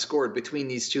 knockdowns scored between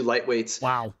these two lightweights.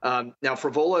 Wow. Now,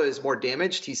 Frevola is more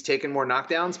damaged. He's taken more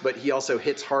knockdowns, but he also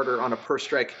hits harder on a per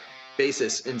strike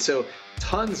basis. And so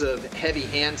tons of heavy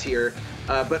hands here,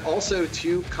 but also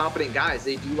two competent guys.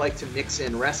 They do like to mix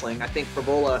in wrestling. I think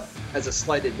Frevola has a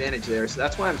slight advantage there. So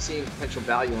that's why I'm seeing potential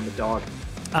value on the dog.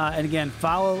 And again,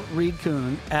 follow Reed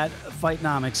Kuhn at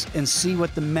Fightnomics and see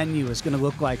what the menu is going to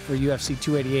look like for UFC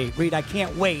 288. Reed, I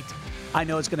can't wait. I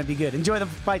know it's going to be good. Enjoy the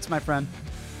fights, my friend.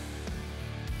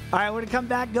 All right, we're going to come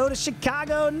back, go to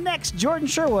Chicago next. Jordan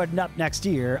Sherwood up next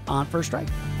year on First Strike.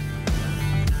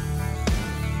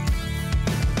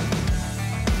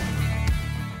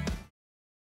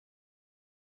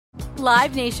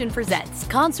 Live Nation presents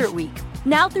Concert Week.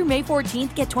 Now through May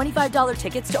 14th, get $25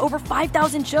 tickets to over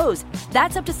 5,000 shows.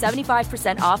 That's up to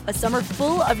 75% off a summer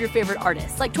full of your favorite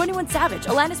artists like 21 Savage,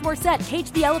 Alanis Morissette, Cage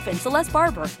the Elephant, Celeste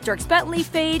Barber, Dierks Bentley,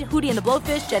 Fade, Hootie and the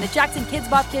Blowfish, Janet Jackson, Kids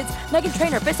Bop Kids, Meghan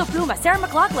Trainor, Peso Pluma, Sarah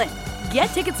McLachlan. Get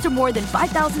tickets to more than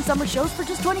 5,000 summer shows for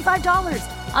just $25.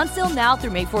 Until now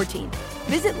through May 14th.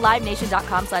 Visit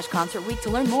LiveNation.com/Concert Week to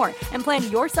learn more and plan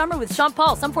your summer with Sean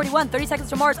Paul, Sum 41, 30 Seconds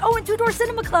to Mars, and Two Door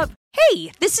Cinema Club.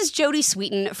 Hey, this is Jody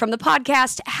Sweeten from the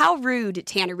podcast How Rude,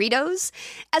 Tanneritos.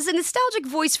 As a nostalgic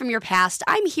voice from your past,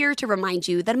 I'm here to remind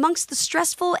you that amongst the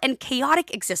stressful and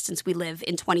chaotic existence we live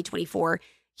in 2024,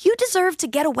 you deserve to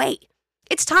get away.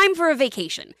 It's time for a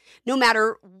vacation, no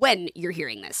matter when you're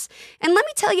hearing this. And let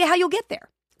me tell you how you'll get there.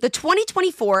 The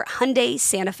 2024 Hyundai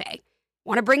Santa Fe.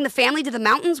 Want to bring the family to the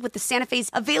mountains with the Santa Fe's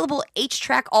available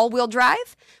H-Track all-wheel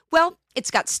drive? Well,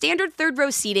 it's got standard third-row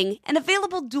seating and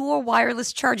available dual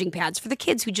wireless charging pads for the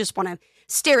kids who just want to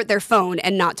stare at their phone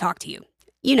and not talk to you.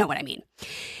 You know what I mean.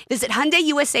 Visit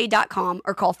HyundaiUSA.com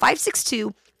or call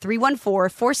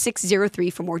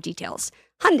 562-314-4603 for more details.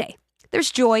 Hyundai, there's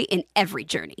joy in every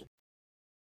journey.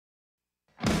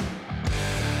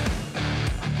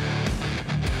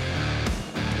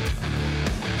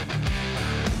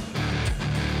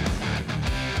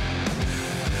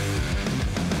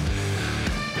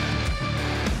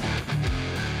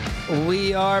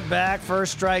 We are back.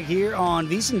 First strike here on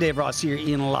VSiN. Dave Ross here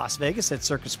in Las Vegas at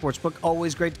Circus Sportsbook.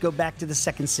 Always great to go back to the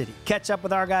second city. Catch up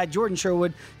with our guy, Jordan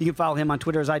Sherwood. You can follow him on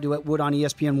Twitter as I do at Wood on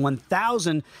ESPN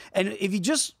 1000. And if you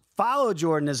just follow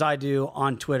Jordan as I do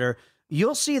on Twitter,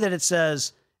 you'll see that it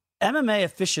says MMA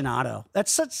aficionado.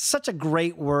 That's such a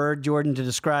great word, Jordan, to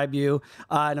describe you.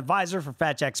 An advisor for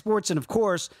Fat Jack Sports. And, of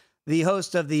course, the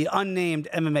host of the Unnamed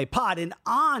MMA Pod. And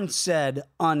on said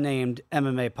Unnamed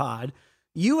MMA Pod,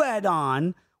 you had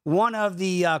on one of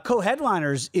the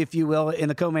co-headliners, if you will, in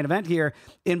the co-main event here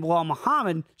in Bilal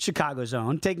Muhammad, Chicago's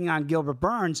own, taking on Gilbert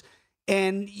Burns.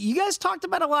 And you guys talked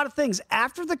about a lot of things.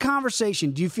 After the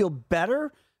conversation, do you feel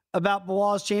better about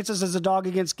Bilal's chances as a dog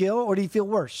against Gil, or do you feel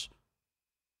worse?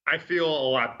 I feel a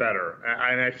lot better.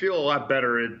 And I feel a lot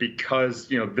better because,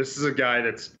 this is a guy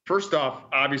that's, first off,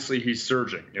 obviously he's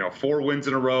surging. 4 wins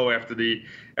in a row after the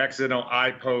accidental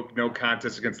eye poke, no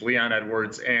contest against Leon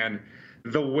Edwards. And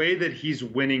the way that he's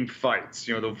winning fights,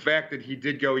 the fact that he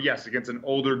did go, yes, against an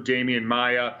older Damian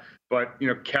Maia, but,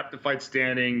 kept the fight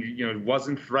standing,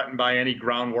 wasn't threatened by any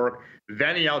groundwork.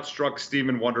 Then he outstruck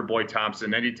Stephen Wonderboy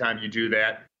Thompson. Anytime you do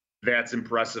that, that's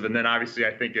impressive. And then obviously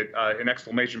I think an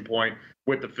exclamation point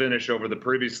with the finish over the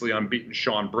previously unbeaten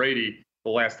Sean Brady the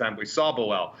last time we saw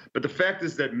Bilal. But the fact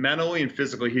is that mentally and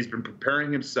physically, he's been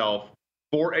preparing himself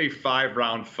for a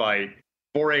 5-round fight,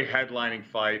 for a headlining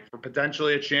fight, for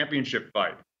potentially a championship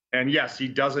fight. And yes, he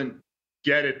doesn't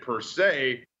get it per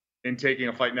se in taking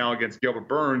a fight now against Gilbert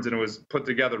Burns, and it was put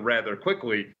together rather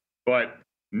quickly, but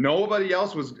nobody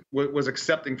else was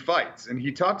accepting fights. And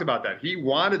he talked about that. He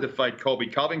wanted to fight Colby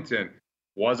Covington,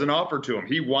 wasn't offered to him.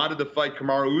 He wanted to fight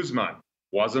Kamaru Usman,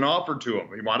 wasn't offered to him.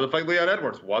 He wanted to fight Leon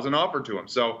Edwards, wasn't offered to him.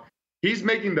 So he's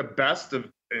making the best of,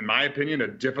 in my opinion, a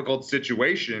difficult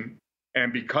situation.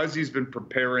 And because he's been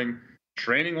preparing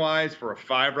training-wise for a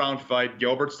 5-round fight,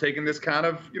 Gilbert's taking this kind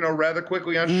of, rather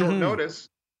quickly on short notice.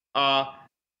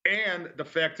 And the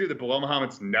fact, too, that Bilal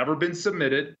Muhammad's never been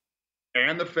submitted.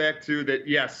 And the fact, too, that,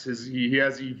 yes, he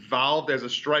has evolved as a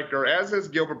striker, as has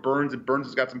Gilbert Burns, and Burns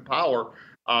has got some power.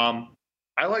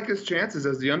 I like his chances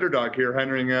as the underdog here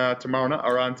entering tomorrow night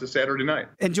or on to Saturday night.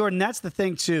 And, Jordan, that's the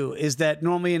thing, too, is that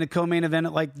normally in a co-main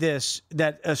event like this,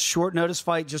 that a short notice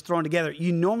fight just thrown together,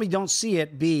 you normally don't see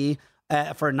it be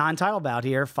for a non-title bout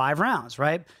here, 5 rounds,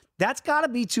 right? That's got to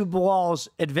be to Bilal's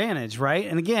advantage, right?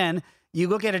 And again, you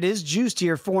look at it is juiced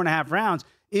here, 4.5 rounds.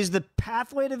 Is the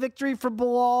pathway to victory for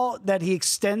Bilal that he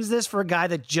extends this for a guy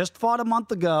that just fought a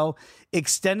month ago,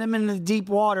 extend him into the deep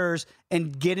waters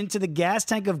and get into the gas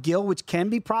tank of Gil, which can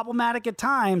be problematic at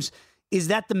times? Is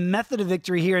that the method of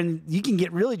victory here? And you can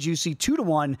get really juicy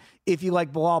 2-1 if you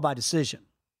like Bilal by decision.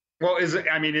 Well, isn't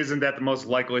that the most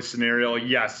likely scenario?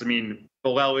 Yes.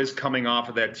 Bilal is coming off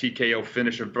of that TKO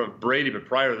finish of Brady, but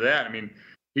prior to that,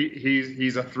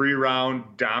 he's a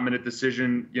 3-round dominant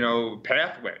decision,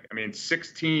 pathway.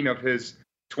 16 of his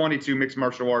 22 mixed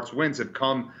martial arts wins have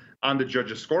come on the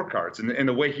judges' scorecards. And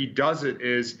the way he does it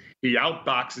is he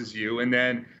outboxes you. And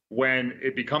then when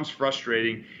it becomes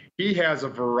frustrating, he has a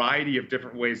variety of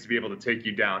different ways to be able to take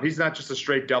you down. He's not just a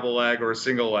straight double leg or a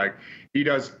single leg. He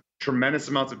does tremendous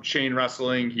amounts of chain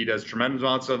wrestling. He does tremendous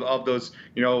amounts of those,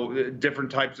 different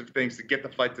types of things to get the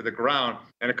fight to the ground.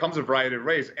 And it comes a variety of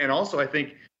ways. And also, I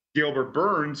think Gilbert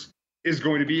Burns is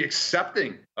going to be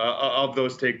accepting of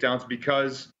those takedowns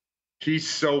because he's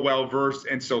so well-versed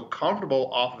and so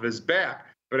comfortable off of his back.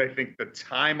 But I think the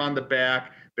time on the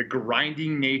back, the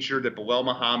grinding nature that Bilal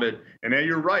Muhammad, and then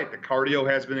you're right, the cardio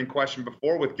has been in question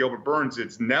before with Gilbert Burns.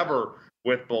 It's never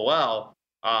with Bilal.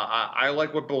 I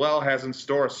like what Bilal has in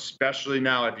store, especially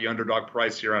now at the underdog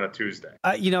price here on a Tuesday.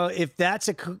 If that's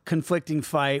a conflicting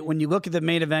fight, when you look at the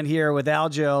main event here with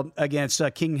Aljo against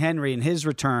King Henry and his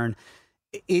return,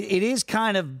 it is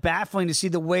kind of baffling to see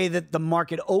the way that the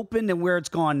market opened and where it's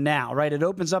gone now, right? It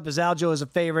opens up as Aljo as a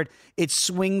favorite. It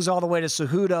swings all the way to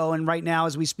Cejudo. And right now,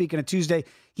 as we speak on a Tuesday,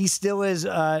 he still is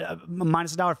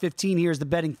minus $1.15 here as the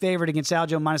betting favorite against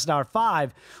Aljo, minus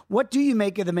 $1.05. What do you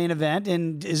make of the main event?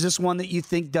 And is this one that you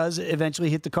think does eventually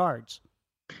hit the cards?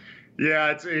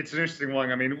 Yeah, it's an interesting one.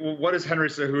 What is Henry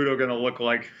Cejudo going to look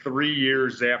like 3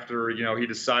 years after, he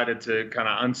decided to kind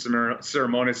of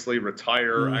unceremoniously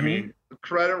retire? Mm-hmm.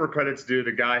 Credit where credit's due.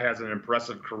 The guy has an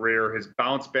impressive career. His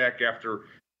bounce back after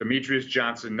Demetrius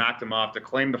Johnson knocked him off to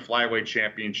claim the flyweight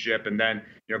championship and then,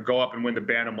 go up and win the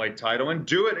bantamweight title and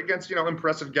do it against,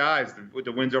 impressive guys with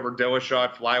the wins over Dillashaw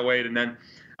at flyweight and then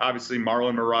obviously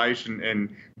Marlon Moraes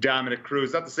and Dominic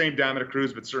Cruz. Not the same Dominic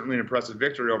Cruz, but certainly an impressive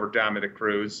victory over Dominic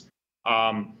Cruz.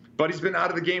 But he's been out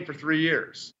of the game for 3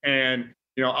 years. And,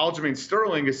 Aljamain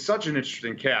Sterling is such an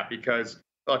interesting cat because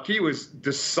Look, he was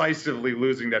decisively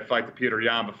losing that fight to Peter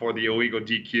Yan before the illegal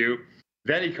DQ.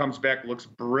 Then he comes back, looks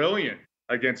brilliant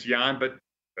against Yan, but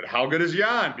how good is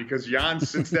Yan? Because Yan,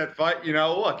 since that fight,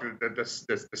 look,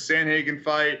 the Sandhagen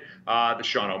fight, the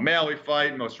Sean O'Malley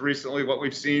fight, most recently what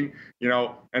we've seen,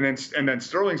 and then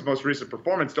Sterling's most recent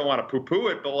performance. Don't want to poo-poo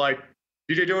it, but like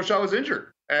DJ Dillashaw was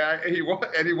injured, and he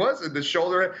was, and the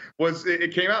shoulder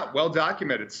it came out well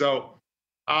documented. So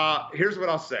here's what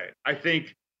I'll say: I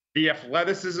think the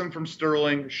athleticism from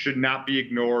Sterling should not be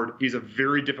ignored. He's a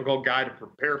very difficult guy to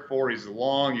prepare for. He's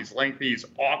long, he's lengthy, he's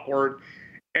awkward.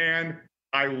 And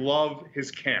I love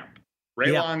his camp.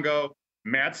 Ray Longo,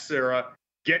 Matt Serra,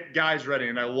 get guys ready.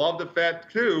 And I love the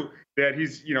fact, too, that he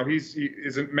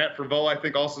isn't Matt Frivola, I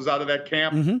think, also is out of that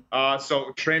camp. Mm-hmm.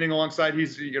 So training alongside,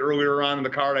 he's earlier on in the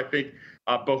card, I think.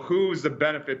 But who's the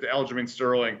benefit to Aljamain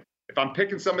Sterling? If I'm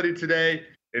picking somebody today,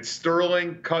 it's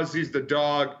Sterling because he's the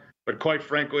dog. But quite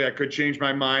frankly, I could change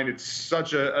my mind. It's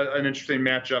such an interesting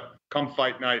matchup come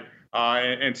fight night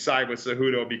and side with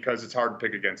Cejudo because it's hard to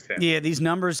pick against him. Yeah, these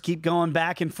numbers keep going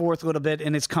back and forth a little bit,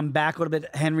 and it's come back a little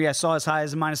bit. Henry, I saw as high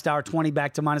as a -$1.20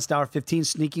 back to -$1.15.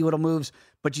 Sneaky little moves.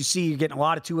 But you see you're getting a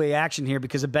lot of two-way action here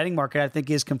because the betting market, I think,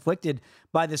 is conflicted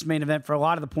by this main event for a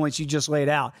lot of the points you just laid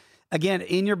out. Again,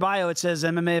 in your bio, it says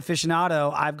MMA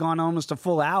aficionado. I've gone almost a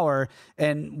full hour,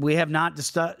 and we have not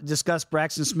discussed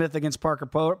Braxton Smith against Parker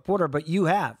Porter, but you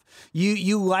have.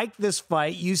 You like this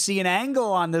fight. You see an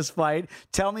angle on this fight.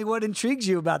 Tell me what intrigues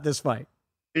you about this fight.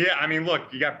 Yeah, I mean, look,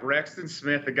 you got Braxton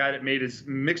Smith, the guy that made his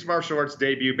mixed martial arts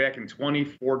debut back in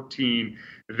 2014,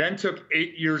 then took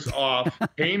 8 years off,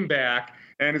 came back,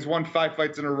 and has won 5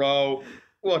 fights in a row.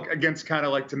 Look, against kind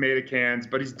of like tomato cans,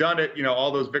 but he's done it.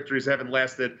 All those victories haven't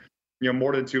lasted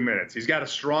more than 2 minutes. He's got a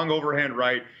strong overhand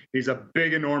right. He's a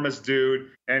big, enormous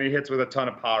dude, and he hits with a ton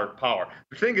of power.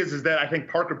 The thing is that I think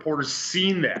Parker Porter's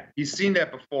seen that. He's seen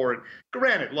that before. And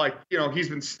granted, he's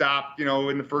been stopped, in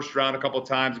the first round a couple of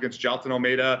times against Jalton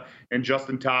Almeida and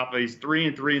Justin Tafa. He's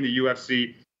 3-3 in the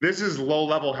UFC. This is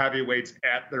low-level heavyweights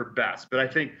at their best. But I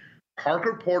think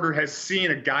Parker Porter has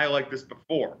seen a guy like this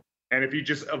before. And if he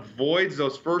just avoids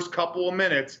those first couple of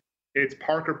minutes, it's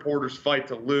Parker Porter's fight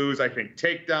to lose. I think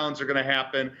takedowns are going to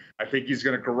happen. I think he's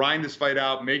going to grind this fight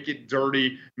out, make it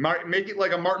dirty, make it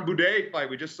like a Martin Boudet fight.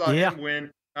 We just saw him win,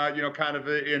 kind of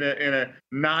in a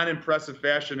non-impressive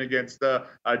fashion against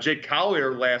Jake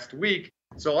Collier last week.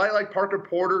 So I like Parker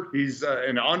Porter. He's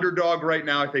an underdog right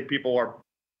now. I think people are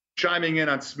chiming in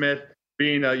on Smith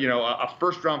being a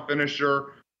first-round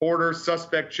finisher. Porter,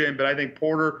 suspect chin, but I think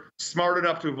Porter smart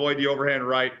enough to avoid the overhand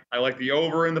right. I like the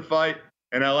over in the fight.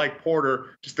 And I like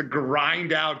Porter just to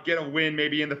grind out, get a win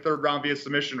maybe in the third round via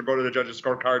submission or go to the judges'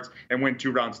 scorecards and win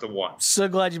 2 rounds to 1. So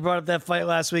glad you brought up that fight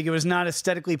last week. It was not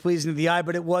aesthetically pleasing to the eye,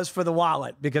 but it was for the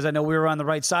wallet because I know we were on the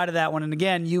right side of that one. And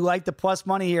again, you like the plus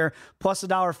money here, plus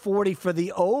 $1.40 for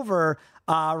the over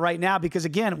right now because,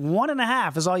 again,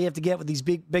 1.5 is all you have to get with these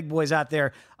big boys out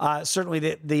there.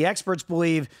 Certainly the experts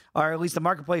believe, or at least the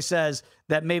marketplace says,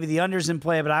 that maybe the under's in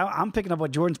play, but I'm picking up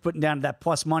what Jordan's putting down to that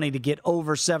plus money to get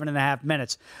over 7.5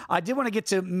 minutes. I did want to get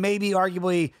to maybe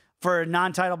arguably for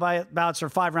non-title bouts or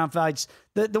 5-round fights,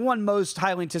 the one most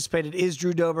highly anticipated is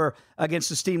Drew Dober against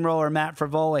the steamroller Matt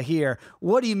Frivola here.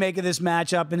 What do you make of this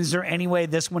matchup, and is there any way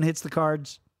this one hits the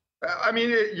cards? I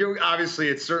mean, obviously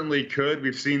it certainly could.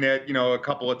 We've seen that, a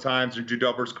couple of times in Drew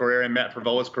Dober's career and Matt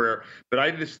Frivola's career. But I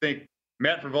just think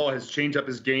Matt Frivola has changed up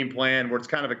his game plan where it's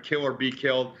kind of a kill or be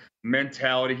killed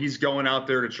mentality. He's going out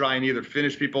there to try and either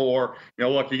finish people or,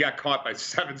 look, he got caught by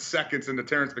 7 seconds in the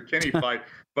Terrence McKinney fight.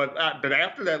 But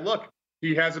after that, look,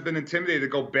 he hasn't been intimidated to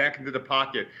go back into the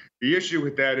pocket. The issue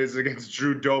with that is against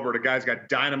Drew Dober. The guy's got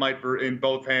dynamite in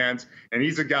both hands, and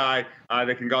he's a guy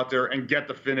that can go out there and get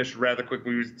the finish rather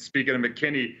quickly. Speaking of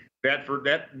McKinney, that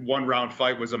 1-round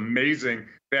fight was amazing.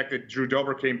 The fact that Drew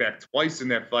Dober came back twice in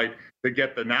that fight to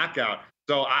get the knockout.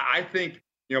 So I think,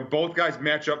 both guys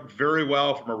match up very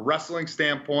well from a wrestling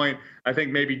standpoint. I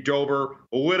think maybe Dober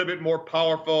a little bit more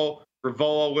powerful,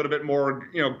 Frivola a little bit more,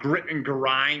 grit and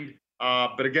grind.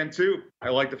 But again, too, I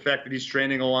like the fact that he's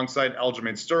training alongside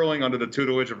Aljamain Sterling under the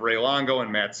tutelage of Ray Longo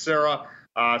and Matt Serra.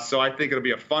 So I think it'll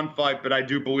be a fun fight. But I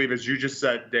do believe, as you just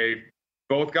said, Dave,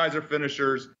 both guys are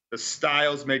finishers. The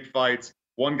styles make fights.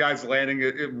 One guy's running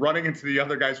into the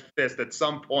other guy's fist at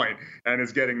some point and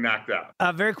is getting knocked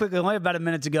out. Very quickly, only about a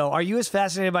minute to go. Are you as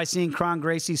fascinated by seeing Kron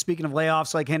Gracie, speaking of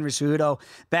layoffs like Henry Cejudo,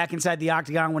 back inside the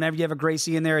octagon? Whenever you have a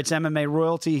Gracie in there, it's MMA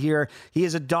royalty here. He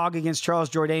is a dog against Charles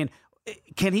Jourdain.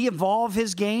 Can he evolve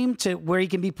his game to where he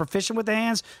can be proficient with the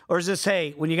hands? Or is this,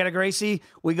 hey, when you got a Gracie,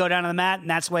 we go down to the mat, and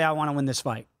that's the way I want to win this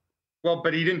fight? Well,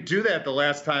 but he didn't do that the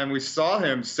last time we saw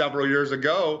him several years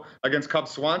ago against Cub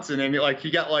Swanson, and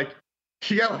he got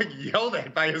yelled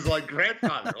at by his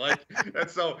grandfather. And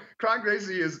so Kron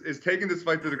Gracie is taking this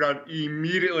fight to the ground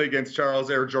immediately against Charles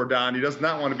Air Jordan. He does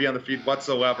not want to be on the feet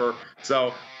whatsoever.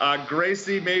 So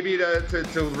Gracie, maybe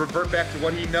to revert back to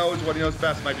what he knows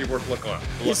best, might be worth looking at.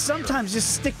 Yeah, sometimes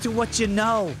just stick to what you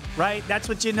know, right? That's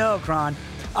what you know, Kron.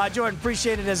 Jordan,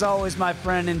 appreciate it as always, my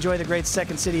friend. Enjoy the great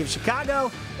second city of Chicago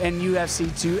and UFC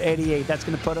 288. That's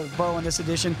going to put a bow on this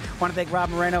edition. Want to thank Rob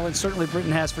Moreno and certainly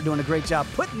Britton Hess for doing a great job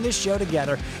putting this show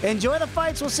together. Enjoy the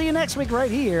fights. We'll see you next week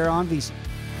right here on VSiN.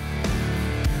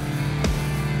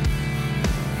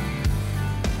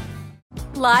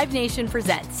 Live Nation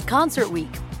presents Concert Week.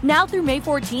 Now through May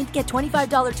 14th, get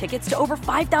 $25 tickets to over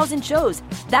 5,000 shows.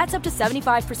 That's up to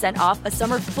 75% off a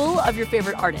summer full of your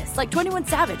favorite artists like 21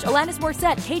 Savage, Alanis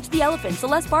Morissette, Cage the Elephant,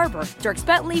 Celeste Barber, Dierks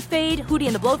Bentley, Fade, Hootie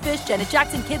and the Blowfish, Janet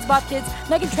Jackson, Kids Bop Kids,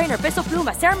 Meghan Trainor, Bissell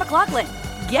Pluma, Sarah McLachlan.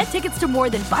 Get tickets to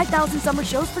more than 5,000 summer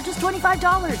shows for just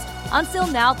 $25. Until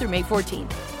now through May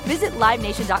 14th. Visit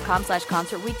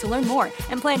LiveNation.com/Concert Week to learn more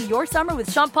and plan your summer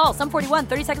with Sean Paul, Sum 41,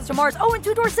 30 Seconds to Mars, and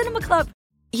Two Door Cinema Club.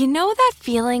 You know that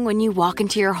feeling when you walk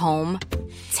into your home,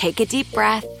 take a deep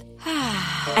breath,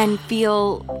 and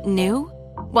feel new?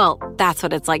 Well, that's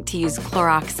what it's like to use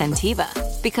Clorox Scentiva.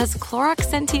 Because Clorox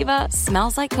Scentiva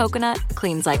smells like coconut,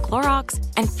 cleans like Clorox,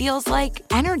 and feels like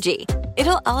energy.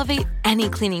 It'll elevate any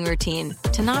cleaning routine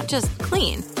to not just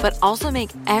clean, but also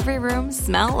make every room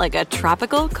smell like a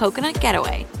tropical coconut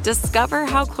getaway. Discover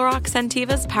how Clorox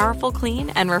Scentiva's powerful clean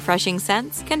and refreshing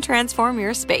scents can transform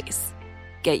your space.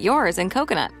 Get yours in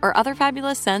coconut or other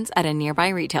fabulous scents at a nearby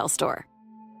retail store.